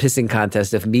becoming just a pissing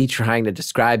contest of me trying to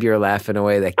describe your laugh in a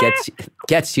way that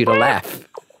gets you to laugh.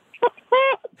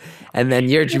 And then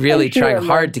you're really trying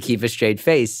hard to keep a straight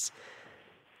face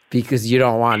because you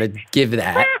don't want to give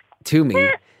that to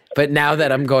me. But now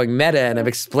that I'm going meta and I'm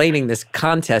explaining this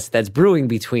contest that's brewing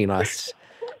between us,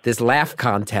 this laugh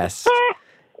contest,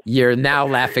 you're now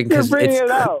laughing because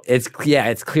it's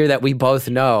clear that we both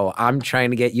know I'm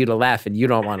trying to get you to laugh and you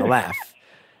don't want to laugh.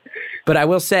 But I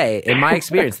will say, in my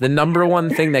experience, the number one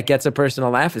thing that gets a person to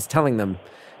laugh is telling them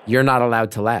you're not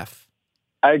allowed to laugh.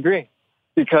 I agree,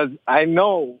 because I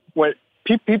know what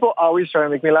people always try to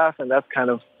make me laugh, and that's kind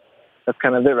of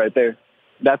it right there.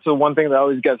 That's the one thing that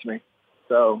always gets me.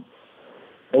 So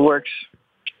it works.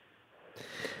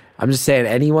 I'm just saying,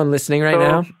 anyone listening right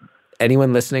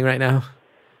now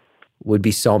would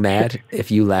be so mad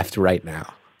if you left right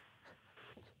now.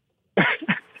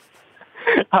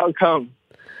 How come?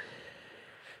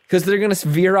 Because they're going to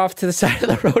veer off to the side of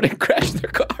the road and crash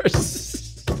their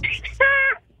cars.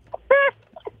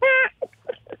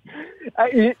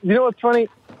 You know what's funny?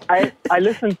 I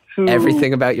listen to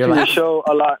everything about your life show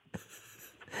a lot.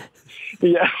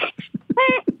 Yeah.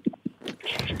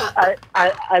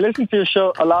 I listen to your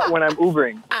show a lot when I'm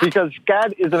Ubering because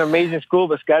SCAD is an amazing school,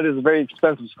 but SCAD is a very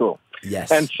expensive school.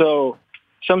 Yes. And so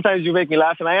sometimes you make me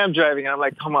laugh, and I am driving, and I'm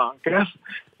like, come on, guys.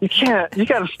 You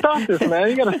got to stop this, man.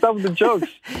 You got to stop with the jokes.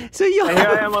 So and here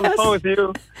I am on the phone with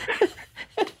you.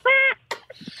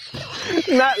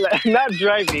 not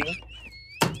driving.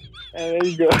 And there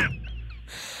you go.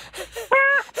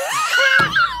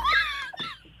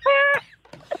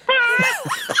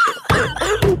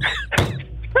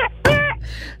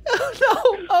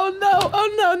 Oh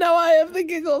no, now I have the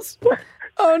giggles.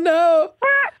 Oh no.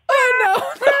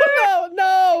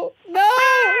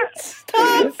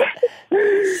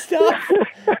 Stop.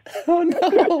 Oh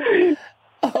no.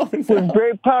 With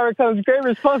great power comes great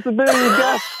responsibility,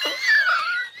 Gus.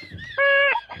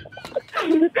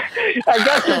 I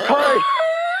got your card.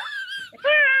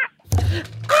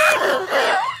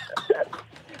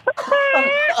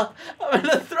 I'm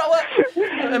gonna throw up.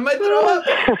 I might throw up.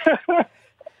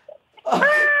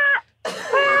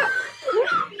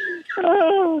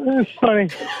 Oh, it's funny.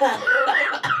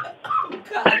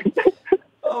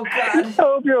 Oh God. I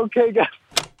hope you're okay, guys.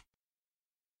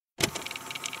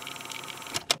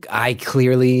 I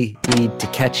clearly need to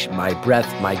catch my breath.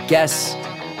 My guess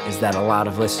is that a lot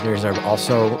of listeners are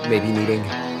also maybe needing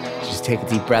to just take a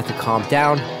deep breath and calm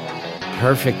down.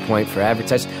 Perfect point for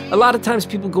advertising. A lot of times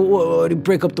people go, whoa, to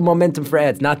break up the momentum for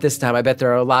ads. Not this time. I bet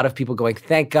there are a lot of people going,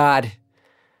 thank God,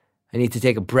 I need to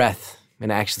take a breath and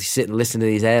actually sit and listen to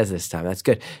these ads this time. That's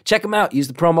good. Check them out. Use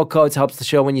the promo codes. Helps the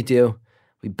show when you do. We'll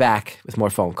be back with more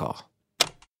phone call.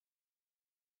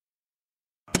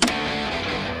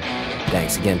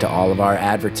 Thanks again to all of our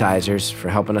advertisers for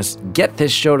helping us get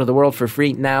this show to the world for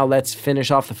free. Now let's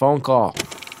finish off the phone call.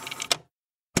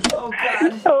 Oh, God. I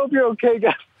hope you're okay,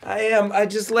 guys. I am. I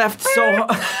just laughed so hard.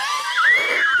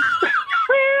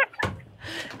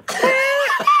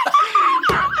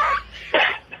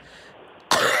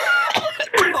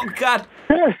 Oh, God.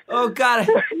 Oh, God.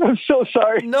 I'm so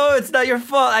sorry. No, it's not your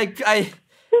fault. I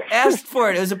asked for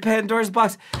it. It was a Pandora's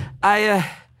box.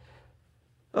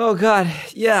 Oh, God.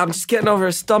 Yeah, I'm just getting over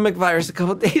a stomach virus a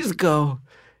couple days ago.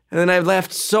 And then I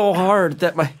laughed so hard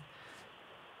that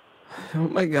oh,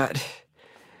 my God.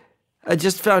 I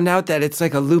just found out that it's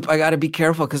like a loop. I got to be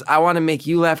careful because I want to make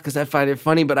you laugh because I find it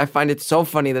funny, but I find it so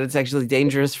funny that it's actually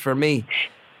dangerous for me.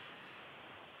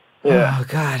 Yeah. Oh,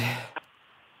 God.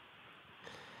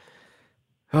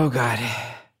 Oh, God.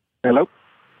 Hello?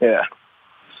 Yeah.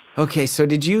 Okay, so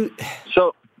did you...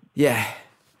 So... Yeah.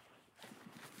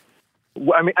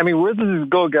 I mean, where does this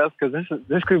go, Gus? Because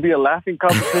this could be a laughing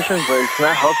competition, but it's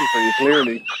not healthy for you,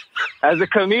 clearly. As a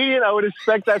comedian, I would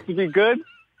expect that to be good,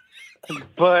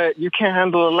 but you can't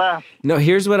handle a laugh. No,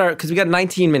 here's what because we got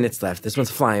 19 minutes left. This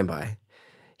one's flying by.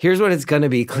 Here's what it's going to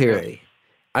be, clearly. Okay.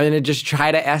 I'm going to just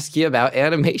try to ask you about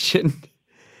animation,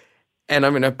 and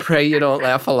I'm going to pray you don't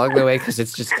laugh along the way, because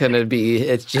it's just going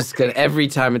to every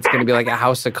time it's going to be like a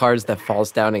house of cards that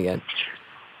falls down again.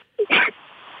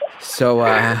 So,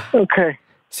 okay.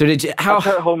 So did you, I'll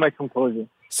try to hold my composure.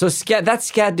 So that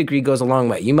SCAD degree goes a long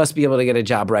way. You must be able to get a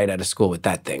job right out of school with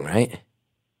that thing, right?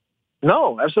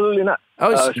 No, absolutely not.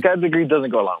 Oh, SCAD degree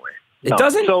doesn't go a long way. It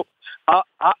doesn't? So,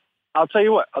 I'll tell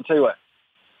you what.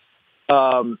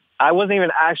 I wasn't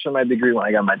even asked for my degree when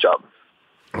I got my job.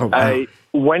 Oh, wow.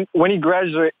 When you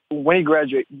graduate,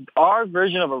 our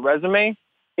version of a resume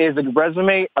is a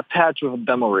resume attached with a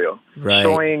demo reel, right,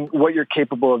 showing what you're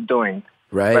capable of doing.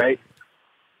 Right.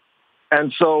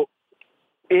 And so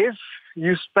if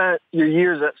you spent your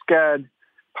years at SCAD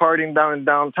partying down in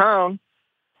downtown,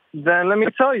 then let me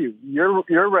tell you, your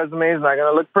resume is not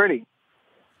going to look pretty.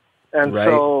 And right.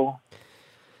 So,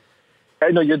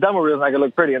 I know your demo reel is not going to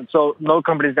look pretty. And so no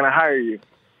company's going to hire you.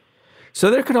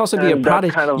 So there could also be a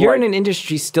prodigy. You're in an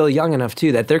industry still young enough,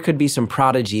 too, that there could be some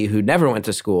prodigy who never went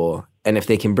to school. And if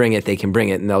they can bring it,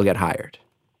 and they'll get hired.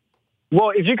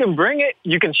 Well, if you can bring it,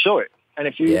 you can show it. And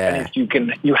if you have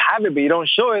it, but you don't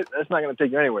show it, that's not going to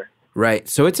take you anywhere. Right.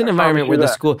 So it's an environment where the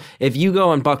school, if you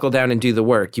go and buckle down and do the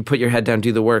work, you put your head down,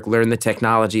 do the work, learn the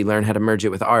technology, learn how to merge it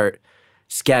with art,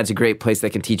 SCAD's a great place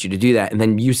that can teach you to do that. And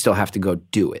then you still have to go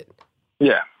do it.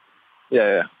 Yeah.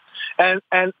 And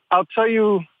I'll tell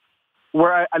you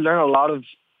where I learned a lot of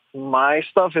my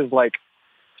stuff is like,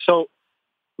 so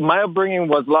my upbringing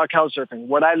was a lot of couch surfing.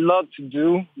 What I loved to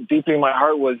do deeply in my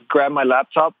heart was grab my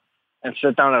laptop and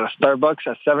sit down at a Starbucks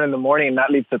at 7 a.m. and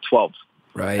not leave till 12.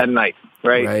 at night,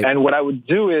 right? And what I would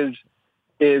do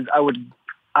is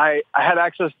I had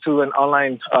access to an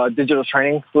online digital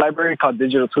training library called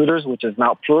Digital Tutors, which is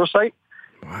now Pluralsight.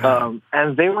 Wow.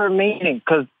 And they were amazing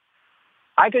because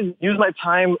I could use my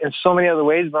time in so many other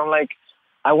ways, but I'm like,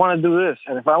 I want to do this.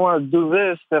 And if I want to do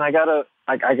this, then I gotta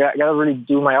really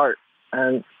do my art.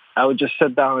 And I would just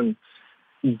sit down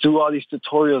and do all these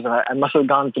tutorials. And I must have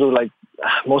gone through like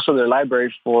most of their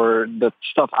library for the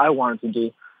stuff I wanted to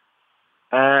do.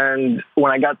 And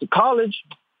when I got to college,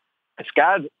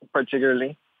 SCAD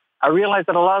particularly, I realized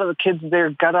that a lot of the kids there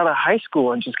got out of high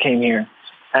school and just came here.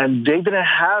 And they didn't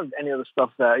have any of the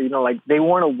stuff that, like they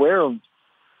weren't aware of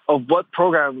what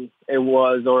program it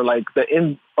was or like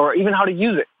or even how to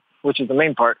use it, which is the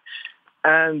main part.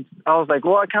 And I was like,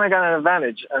 well, I kind of got an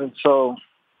advantage. And so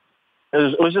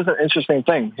it was just an interesting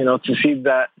thing, to see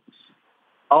that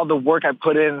all the work I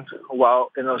put in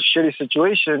while in a shitty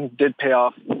situation did pay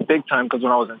off big time. Because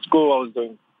when I was in school,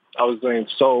 I was doing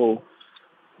so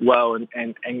well and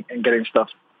getting stuff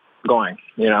going,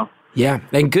 Yeah,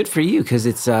 and good for you because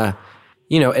it's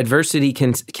adversity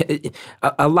can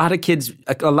a lot of kids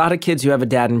who have a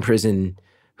dad in prison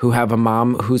who have a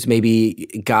mom who's maybe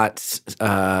got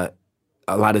a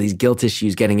lot of these guilt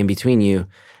issues getting in between you.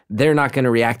 They're not going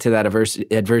to react to that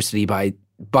adversity by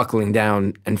buckling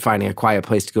down and finding a quiet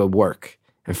place to go work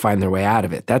and find their way out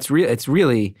of it. It's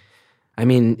really,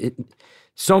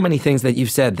 so many things that you've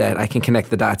said that I can connect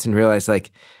the dots and realize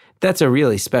like that's a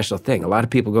really special thing. A lot of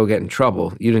people go get in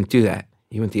trouble. You didn't do that.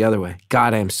 You went the other way.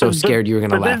 God, I am so scared you were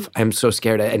going to laugh. I'm so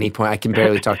scared at any point. I can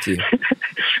barely talk to you.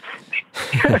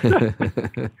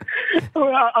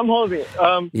 I'm holding it.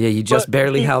 Yeah, you just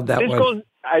barely held that one.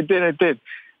 I did.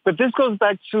 But this goes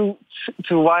back to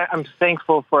why I'm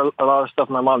thankful for a lot of stuff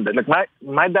my mom did. Like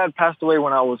my dad passed away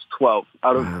when I was 12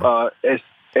 out of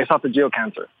esophageal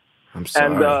cancer. I'm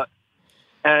sorry.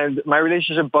 And my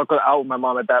relationship buckled out with my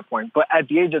mom at that point. But at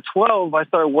the age of 12, I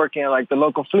started working at like the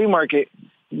local flea market,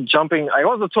 jumping. I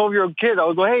was a 12-year-old kid. I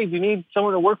was like, hey, do you need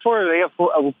someone to work for? I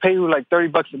will pay you like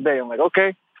 $30 a day. I'm like,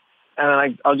 okay.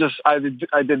 And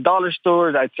I did dollar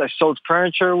stores. I sold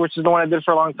furniture, which is the one I did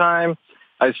for a long time.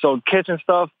 I sold kitchen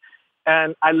stuff.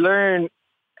 And I learned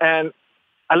how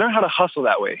to hustle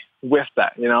that way with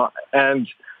that, And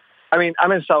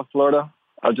I'm in South Florida.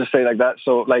 I'll just say it like that.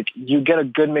 So like you get a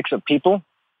good mix of people.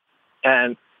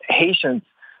 And Haitians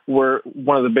were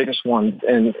one of the biggest ones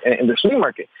in the flea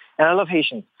market. And I love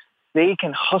Haitians. They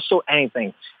can hustle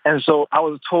anything. And so I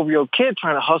was a 12-year-old kid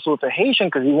trying to hustle with a Haitian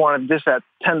because he wanted this at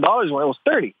 $10 when it was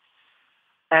 $30.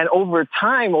 And over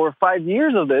time, over 5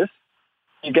 years of this,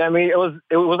 you get me? It was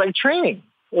like training.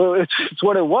 It's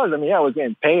what it was. I was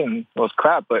getting paid and it was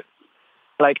crap, but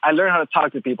like I learned how to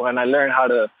talk to people and I learned how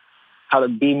to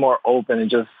be more open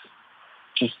and just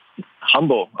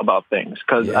humble about things.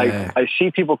 Because I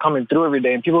see people coming through every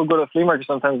day and people who go to the flea market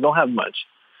sometimes don't have much.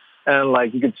 And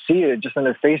like you could see it just in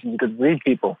their faces. You could read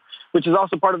people, which is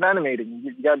also part of animating.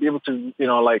 You got to be able to,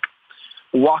 like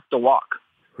walk the walk.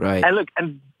 Right. And look,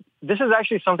 and this is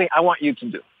actually something I want you to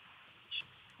do.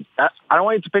 I don't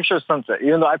want you to picture a sunset,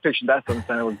 even though I pictured that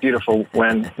sunset. It was beautiful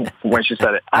when she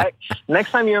said it.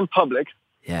 Next time you're in public,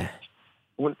 I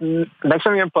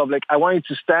want you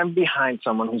to stand behind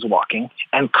someone who's walking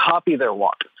and copy their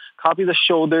walk. Copy the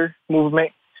shoulder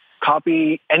movement.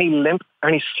 Copy any limp or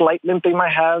any slight limp they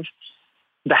might have,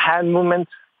 the hand movement,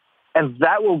 and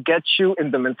that will get you in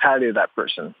the mentality of that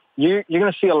person. You're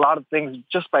going to see a lot of things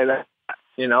just by that,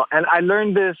 And I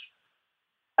learned this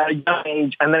at a young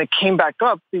age, and then it came back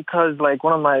up because, like,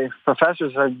 one of my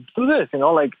professors said, do this,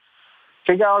 like,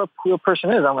 figure out who a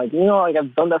person is. I'm like,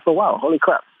 I've done that for a while. Holy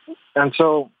crap. And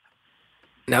so...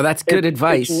 Now, that's good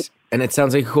advice, and it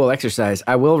sounds like a cool exercise.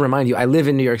 I will remind you, I live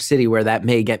in New York City where that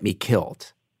may get me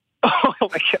killed. Oh,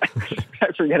 my God.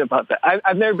 I forget about that.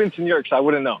 I've never been to New York, so I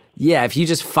wouldn't know. Yeah, if you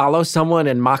just follow someone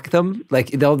and mock them, like,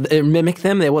 they'll mimic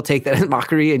them, they will take that as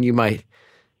mockery, and you might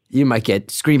get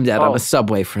screamed at on a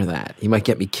subway for that. You might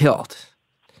get me killed.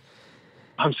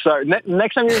 I'm sorry.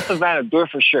 Next time you're in Savannah, do it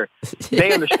for sure.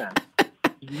 They understand.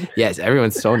 Yes,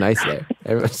 everyone's so nice there.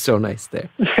 Everyone's so nice there.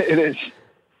 It is.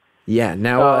 Yeah,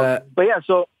 now... but yeah,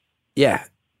 so... Yeah.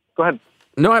 Go ahead.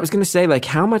 No, I was going to say, like,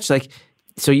 how much, like...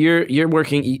 So you're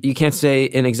working, you can't say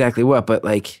in exactly what, but,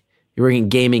 like, you're working in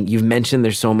gaming. You've mentioned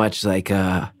there's so much, like,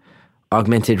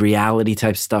 augmented reality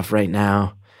type stuff right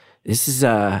now. This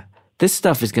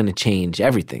stuff is going to change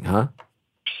everything, huh?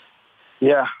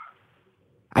 Yeah.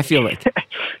 I feel like...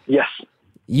 Yes.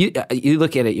 You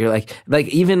look at it, you're like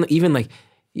even like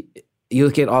you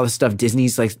look at all the stuff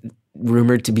Disney's like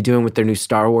rumored to be doing with their new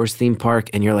Star Wars theme park,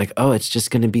 and you're like, oh, it's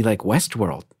just going to be like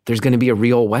Westworld. there's going to be a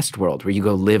real Westworld where you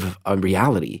go live a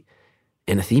reality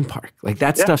in a theme park. Like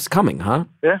that stuff's coming, huh?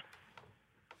 Yeah.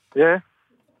 Yeah.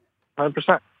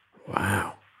 100%.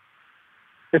 Wow.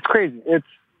 It's crazy. It's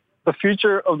the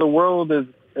future of the world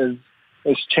is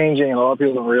changing, and a lot of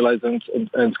people don't realize it, and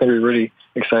it's going to be really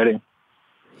exciting.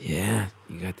 Yeah,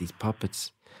 you got these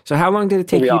puppets. So how long did it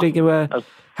take you to go?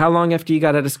 How long after you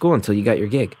got out of school until you got your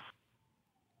gig?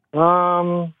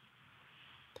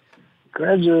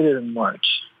 Graduated in March.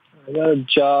 I got a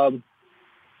job.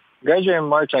 Graduated in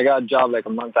March. I got a job like a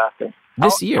month after.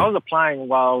 This year? I was applying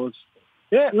while I was.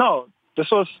 Yeah, no,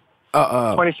 this was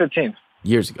 2015.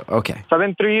 Years ago. Okay. So I've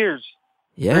been 3 years.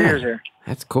 Yeah. 3 years here.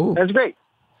 That's cool. That's great.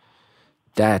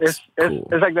 That's cool.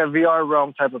 It's like that VR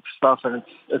realm type of stuff, and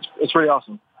it's really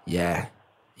awesome. Yeah.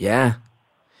 Yeah.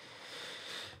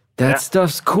 That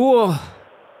stuff's cool.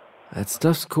 That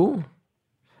stuff's cool.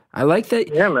 I like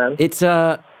that. Yeah, man.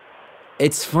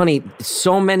 It's funny.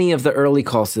 So many of the early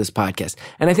calls to this podcast,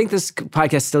 and I think this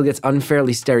podcast still gets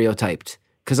unfairly stereotyped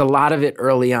because a lot of it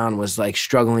early on was like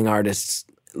struggling artists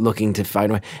looking to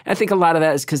find a way. I think a lot of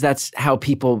that is because that's how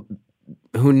people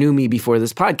who knew me before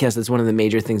this podcast, that's one of the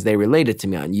major things they related to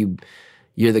me on.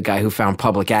 You're the guy who found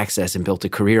public access and built a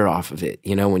career off of it,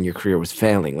 you know, when your career was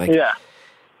failing. Like,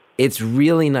 it's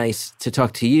really nice to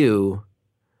talk to you,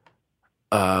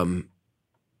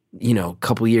 you know, a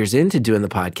couple years into doing the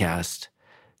podcast,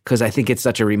 because I think it's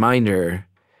such a reminder.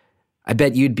 I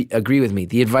bet you'd agree with me.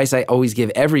 The advice I always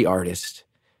give every artist,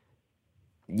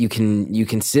 you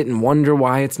can sit and wonder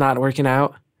why it's not working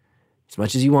out as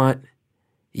much as you want.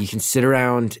 You can sit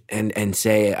around and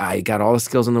say, I got all the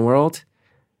skills in the world.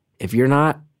 If you're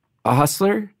not a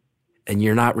hustler and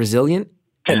you're not resilient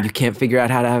and you can't figure out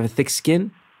how to have a thick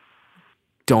skin,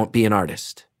 don't be an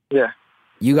artist. Yeah.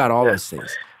 You got all those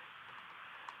things.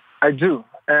 I do.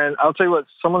 And I'll tell you what,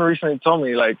 someone recently told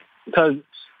me, like, because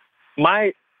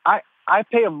I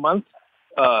pay a month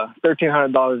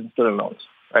 $1,300 in student loans,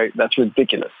 right? That's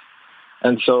ridiculous.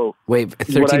 And so... Wait,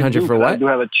 $1,300 for what? I do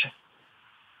have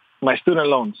my student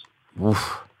loans.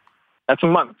 Oof. That's a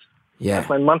month. Yeah. That's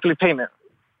my monthly payment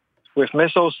with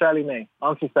Miss O. Sally Mae,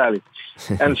 Auntie Sally.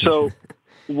 And so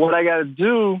what I got to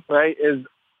do, right, is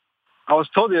I was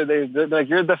told the other day, like,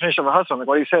 your definition of a hustle. I'm like,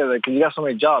 what do you say? Like, 'cause you got so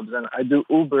many jobs. And I do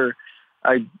Uber.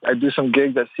 I do some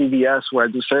gigs at CVS where I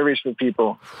do surveys for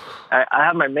people. I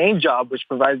have my main job, which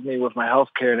provides me with my health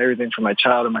care and everything for my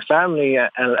child and my family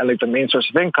and like the main source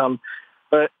of income.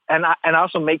 But and I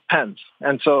also make pens.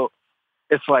 And so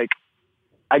it's like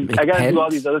I got to do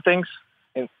all these other things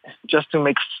and just to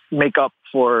make up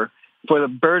for the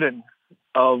burden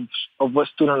of what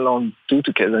student loans do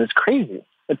to kids. And it's crazy.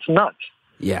 It's nuts.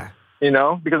 Yeah. You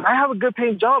know, because I have a good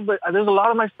paying job, but there's a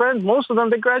lot of my friends, most of them,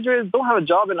 they graduated, don't have a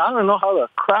job, and I don't know how the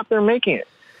crap they're making it.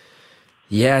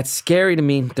 Yeah, it's scary to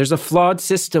me. There's a flawed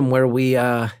system where we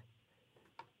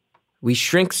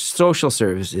shrink social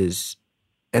services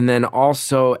and then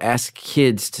also ask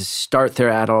kids to start their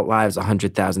adult lives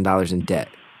 $100,000 in debt.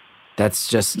 That's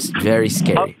just very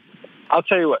scary. I'll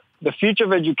tell you what, the future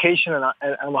of education, and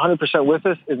I'm 100% with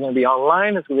this, is going to be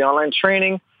online. It's going to be online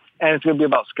training. And it's going to be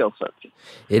about skill sets.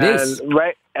 It is.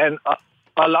 Right? And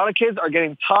a lot of kids are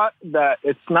getting taught that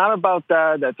it's not about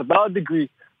that's about a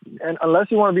degree. And unless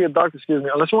you want to be a doctor,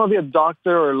 unless you want to be a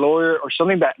doctor or a lawyer or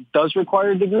something that does require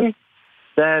a degree,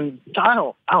 then I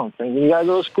don't think you got to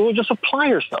go to school. Just apply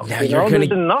yourself. Now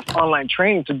There's enough online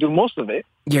training to do most of it.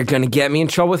 You're going to get me in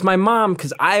trouble with my mom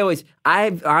because I've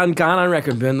gone on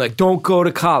record being like, don't go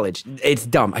to college. It's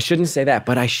dumb. I shouldn't say that,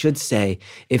 but I should say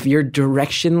if you're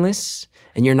directionless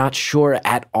and you're not sure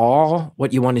at all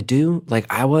what you want to do, like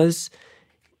I was,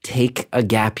 take a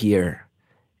gap year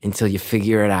until you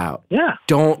figure it out. Yeah.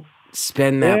 Don't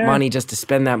spend that money just to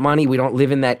spend that money. We don't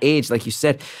live in that age. Like you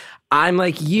said, I'm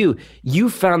like you. You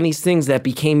found these things that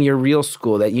became your real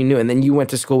school that you knew, and then you went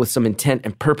to school with some intent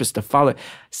and purpose to follow.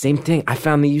 Same thing. I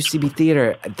found the UCB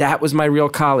Theater. That was my real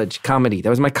college, comedy. That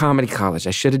was my comedy college.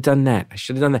 I should have done that.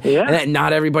 Yeah. And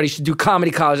not everybody should do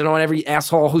comedy college. I don't want every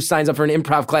asshole who signs up for an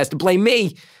improv class to blame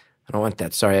me. I don't want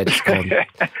that. Sorry, I just called him.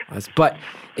 But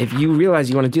if you realize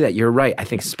you want to do that, you're right. I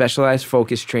think specialized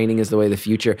focus training is the way of the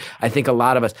future. I think a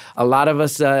lot of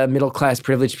us middle-class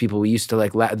privileged people, we used to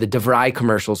like the DeVry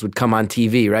commercials would come on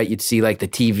TV, right? You'd see like the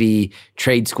TV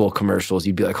trade school commercials.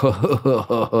 You'd be like,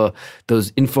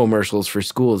 those infomercials for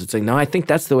schools. It's like, no, I think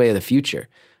that's the way of the future.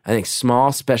 I think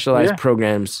small specialized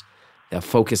programs that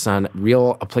focus on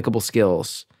real applicable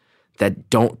skills that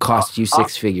don't cost you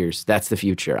six figures. That's the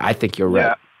future. I think you're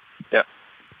right. Yeah.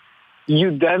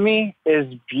 Udemy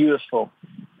is beautiful.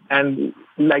 And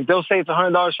like they'll say it's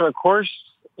 $100 for a course,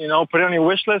 put it on your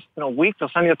wish list. In a week, they'll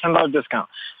send you a $10 discount.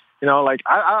 You know, like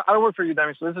I don't work for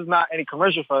Udemy, so this is not any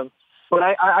commercial for them. But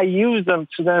I use them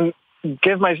to then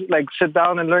sit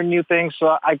down and learn new things,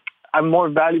 so I'm more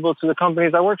valuable to the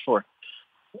companies I work for.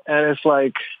 And it's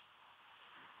like,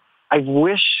 I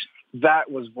wish that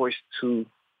was voiced to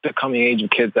the coming age of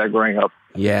kids that are growing up.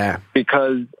 Yeah.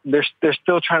 Because they're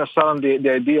still trying to sell them the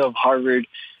idea of Harvard.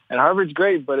 And Harvard's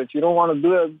great, but if you don't want to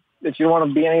do it, if you don't want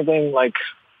to be anything like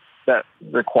that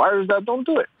requires that, don't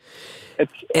do it.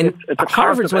 It's a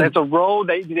concept, and it's a road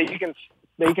that you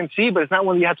can see, but it's not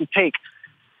one you have to take.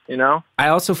 You know? I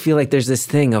also feel like there's this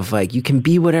thing of like, you can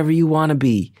be whatever you want to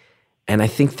be. And I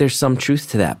think there's some truth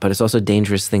to that, but it's also a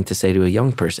dangerous thing to say to a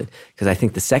young person, because I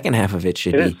think the second half of it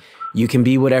should be, you can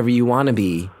be whatever you want to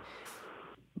be,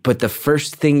 but the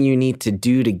first thing you need to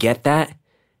do to get that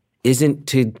isn't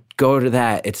to go to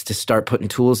that, it's to start putting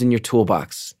tools in your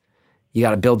toolbox. You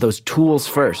got to build those tools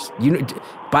first. You,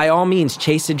 by all means,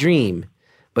 chase a dream,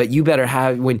 but you better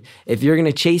have, if you're going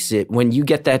to chase it, when you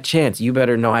get that chance, you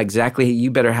better know exactly,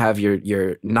 you better have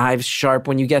your knives sharp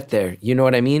when you get there. You know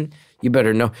what I mean? You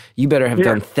better know, you better have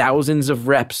done thousands of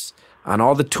reps on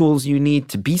all the tools you need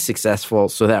to be successful,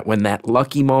 so that when that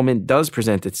lucky moment does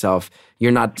present itself,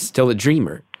 you're not still a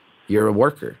dreamer. You're a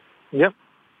worker. Yep.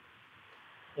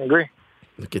 I agree.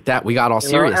 Look at that. We got all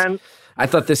serious. I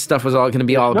thought this stuff was all going to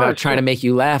be all about trying to make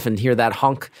you laugh and hear that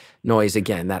honk noise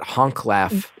again, that honk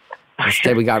laugh.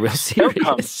 Instead, we got real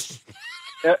serious.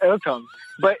 It'll come.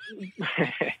 But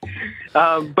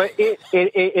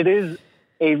it is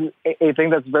a thing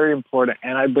that's very important,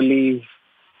 and I believe,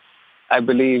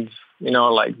 you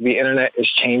know, like the internet is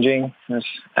changing,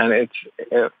 and it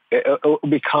will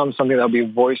become something that will be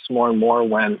voiced more and more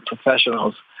when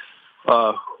professionals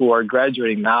who are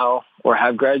graduating now or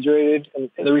have graduated in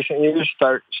the recent years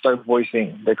start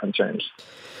voicing their concerns.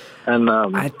 And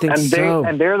I think so.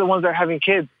 And they're the ones that are having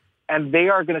kids, and they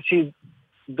are going to see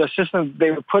the system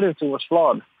they were put into was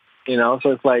flawed. You know,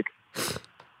 so it's like,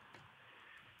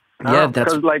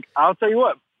 because like, I'll tell you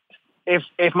what,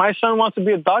 if my son wants to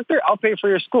be a doctor, I'll pay for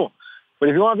your school. But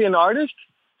if you want to be an artist,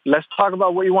 let's talk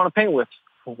about what you want to paint with.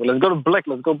 Let's go to Blick.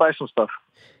 Let's go buy some stuff.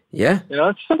 Yeah. You know,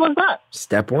 it's simple as that.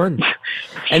 Step one.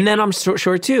 And then I'm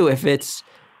sure too,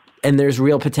 and there's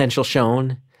real potential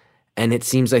shown, and it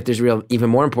seems like there's even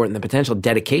more important than potential,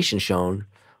 dedication shown.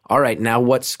 All right, now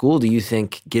what school do you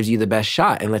think gives you the best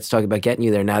shot? And let's talk about getting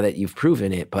you there now that you've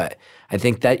proven it. But I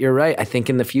think that you're right. I think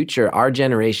in the future, our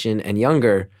generation and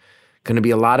younger, going to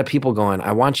be a lot of people going,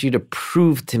 I want you to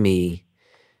prove to me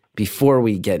before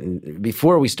we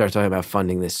start talking about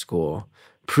funding this school,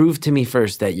 prove to me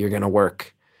first that you're going to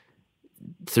work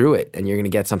through it and you're going to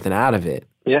get something out of it.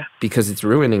 Yeah. Because it's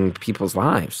ruining people's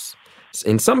lives.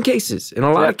 In some cases, in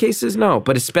a lot of cases, no,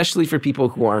 but especially for people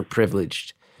who aren't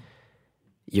privileged.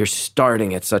 You're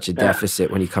starting at such a deficit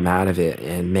when you come out of it,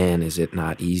 and man, is it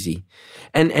not easy.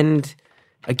 And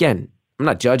again, I'm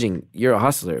not judging, you're a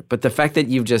hustler, but the fact that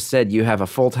you've just said you have a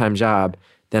full-time job,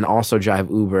 then also drive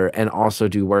Uber and also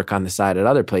do work on the side at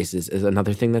other places is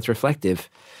another thing that's reflective.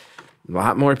 A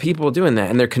lot more people doing that,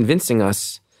 and they're convincing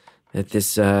us that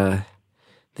this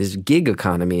gig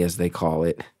economy, as they call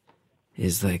it,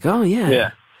 is like, oh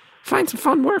yeah, find some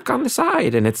fun work on the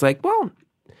side. And it's like, well,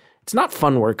 it's not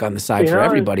fun work on the side for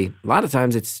everybody. A lot of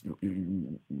times it's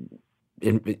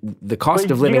the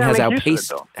cost of living has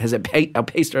outpaced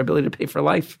our ability to pay for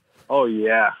life. Oh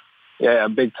yeah,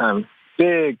 big time.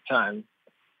 The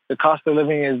cost of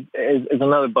living is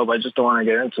another bubble I just don't want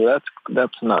to get into.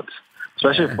 That's nuts,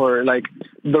 especially for like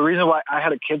the reason why I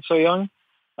had a kid so young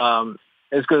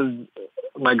is because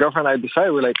my girlfriend and I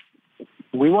decided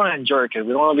we want to enjoy our kids.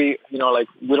 We don't want to be, we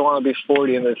don't want to be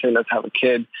 40 and then say, let's have a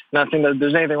kid. Not saying that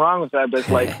there's anything wrong with that, but it's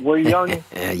like, we're young.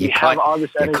 We have all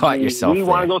this energy. You caught yourself we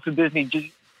want to go to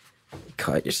Disney.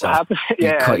 Caught yourself.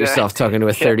 You caught yourself talking to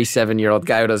a 37-year-old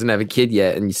guy who doesn't have a kid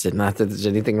yet, and you said, not that there's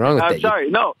anything wrong with that. I'm sorry,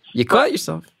 no. You caught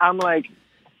yourself. I'm like,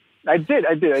 I did.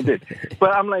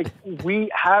 But I'm like,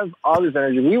 we have all this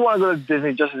energy. We want to go to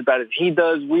Disney just as bad as he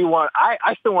does.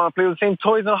 I still want to play with the same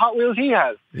toys and Hot Wheels he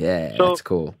has. Yeah, so, that's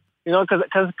cool. You know, because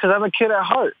I'm a kid at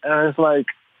heart, and it's like,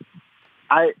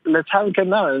 let's have a kid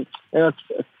now. And,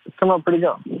 it's come out pretty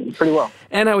well.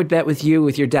 And I would bet with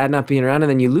your dad not being around, and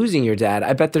then you losing your dad,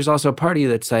 I bet there's also a part of you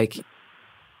that's like,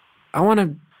 I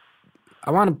want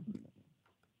to,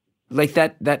 like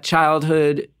that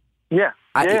childhood. Yeah.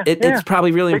 It's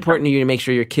probably really important to you to make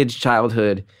sure your kid's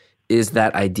childhood is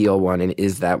that ideal one, and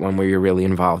is that one where you're really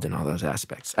involved in all those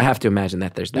aspects. I have to imagine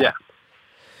that there's that. Yeah.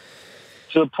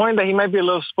 To the point that he might be a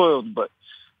little spoiled, but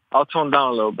I'll tone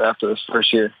down a little bit after this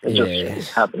first year. It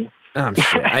just happened. I'm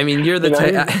sure. I mean, you're the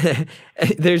type.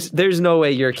 There's no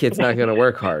way your kid's not going to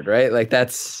work hard, right? Like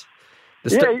that's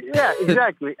Yeah,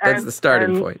 exactly. That's the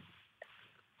starting point.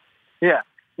 Yeah.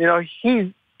 You know,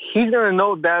 he's going to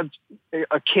know Dad's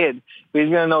a kid, but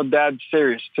he's going to know Dad's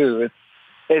serious too.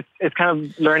 It's kind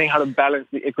of learning how to balance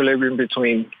the equilibrium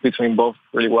between both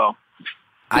really well.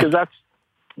 Because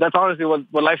that's honestly what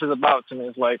life is about to me.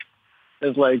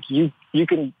 It's like you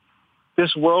can,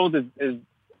 this world is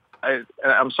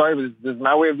I'm sorry, but this is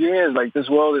my way of viewing it. Is like this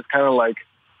world is kind of like,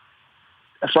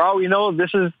 for all we know,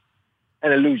 this is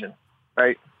an illusion,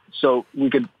 right? So we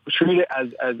could treat it as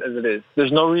it is.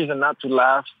 There's no reason not to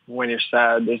laugh when you're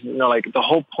sad. There's, you know, like the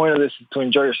whole point of this is to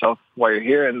enjoy yourself while you're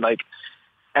here.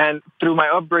 And through my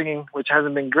upbringing, which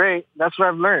hasn't been great, that's what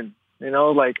I've learned. You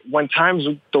know, like when times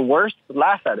the worst,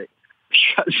 laugh at it.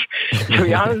 Because to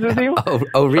be honest with you,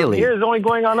 oh really? Here is only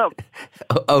going on up.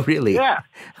 Oh really? Yeah.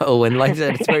 Oh, when life's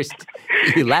at its worst,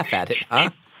 you laugh at it, huh?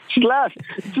 Just laugh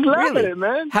Really? at it,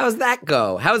 man. How's that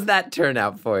go? How's that turn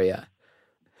out for you?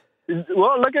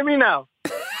 Well, look at me now.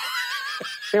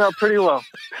 You know, pretty well.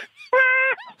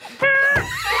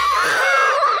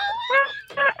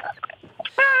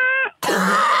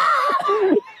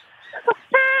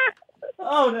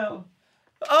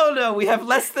 Oh no, we have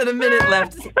less than a minute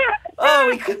left. Oh,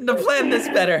 we couldn't have planned this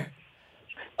better.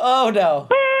 Oh no.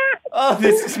 Oh,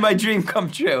 this is my dream come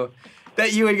true.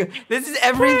 That you would go, this is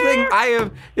everything I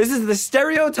have. This is the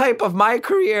stereotype of my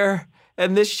career.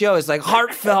 And this show is like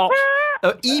heartfelt,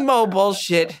 emo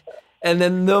bullshit. And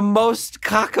then the most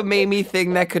cockamamie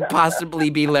thing that could possibly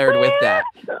be layered with that.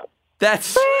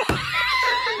 That's...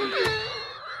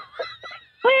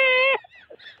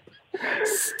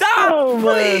 Stop,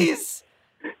 please!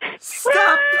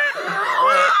 Stop!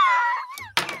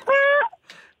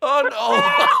 Oh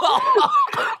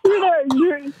no!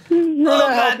 You're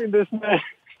not helping this man.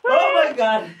 Oh my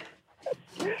god!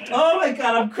 Oh my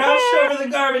god! I'm crouched over the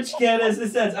garbage can, as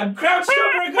it says. I'm crouched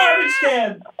over a garbage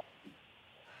can.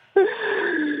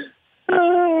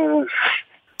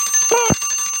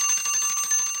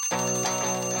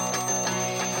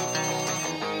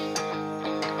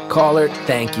 Caller,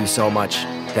 thank you so much.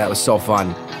 That was so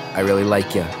fun. I really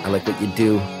like you. I like what you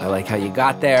do. I like how you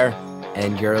got there.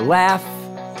 And your laugh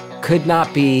could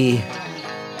not be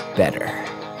better.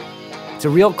 It's a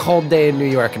real cold day in New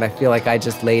York, and I feel like I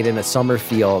just laid in a summer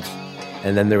field,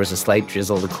 and then there was a slight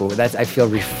drizzle to cool. I feel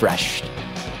refreshed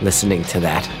listening to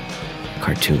that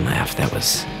cartoon laugh. That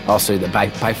was also by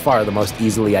far the most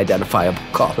easily identifiable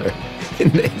caller in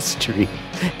the history.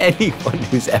 Anyone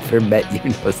who's ever met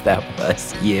you knows that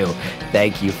was you.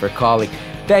 Thank you for calling.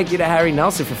 Thank you to Harry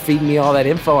Nelson for feeding me all that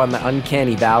info on the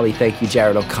Uncanny Valley. Thank you,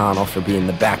 Jared O'Connell, for being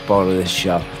the backbone of this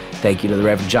show. Thank you to the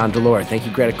Reverend John Delore. Thank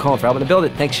you, Greta Cohn, for helping to build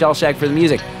it. Thanks, Shellshag, for the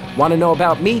music. Want to know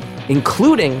about me,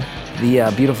 including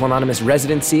the Beautiful Anonymous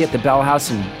residency at the Bell House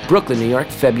in Brooklyn, New York,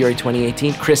 February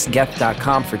 2018.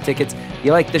 ChrisGeth.com for tickets. If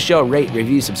you like the show, rate,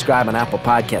 review, subscribe on Apple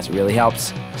Podcasts. It really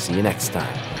helps. See you next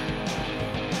time.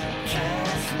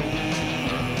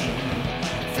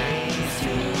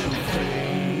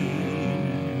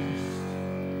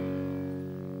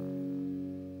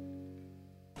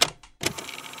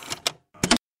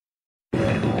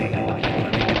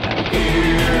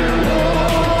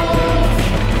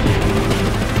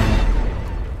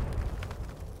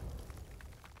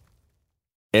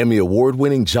 Emmy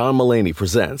award-winning John Mulaney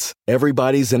presents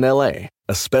Everybody's in L.A.,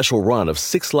 a special run of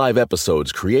 6 live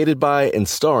episodes created by and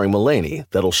starring Mulaney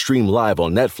that'll stream live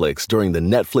on Netflix during the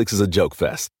Netflix is a Joke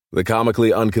Fest. The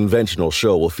comically unconventional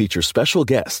show will feature special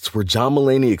guests where John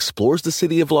Mulaney explores the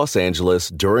city of Los Angeles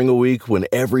during a week when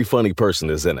every funny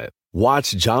person is in it.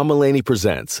 Watch John Mulaney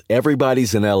Presents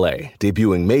Everybody's in L.A.,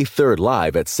 debuting May 3rd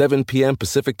live at 7 p.m.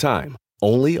 Pacific Time,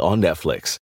 only on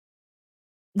Netflix.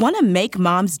 Want to make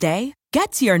Mom's day?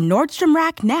 Get to your Nordstrom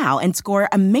Rack now and score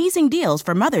amazing deals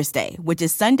for Mother's Day, which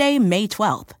is Sunday, May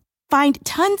 12th. Find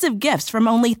tons of gifts from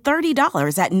only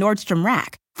 $30 at Nordstrom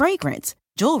Rack. Fragrance,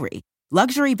 jewelry,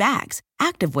 luxury bags,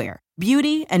 activewear,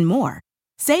 beauty, and more.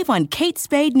 Save on Kate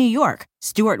Spade New York,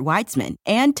 Stuart Weitzman,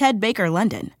 and Ted Baker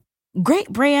London. Great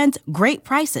brands, great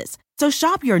prices. So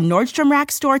shop your Nordstrom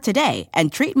Rack store today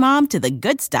and treat Mom to the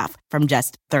good stuff from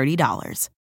just $30.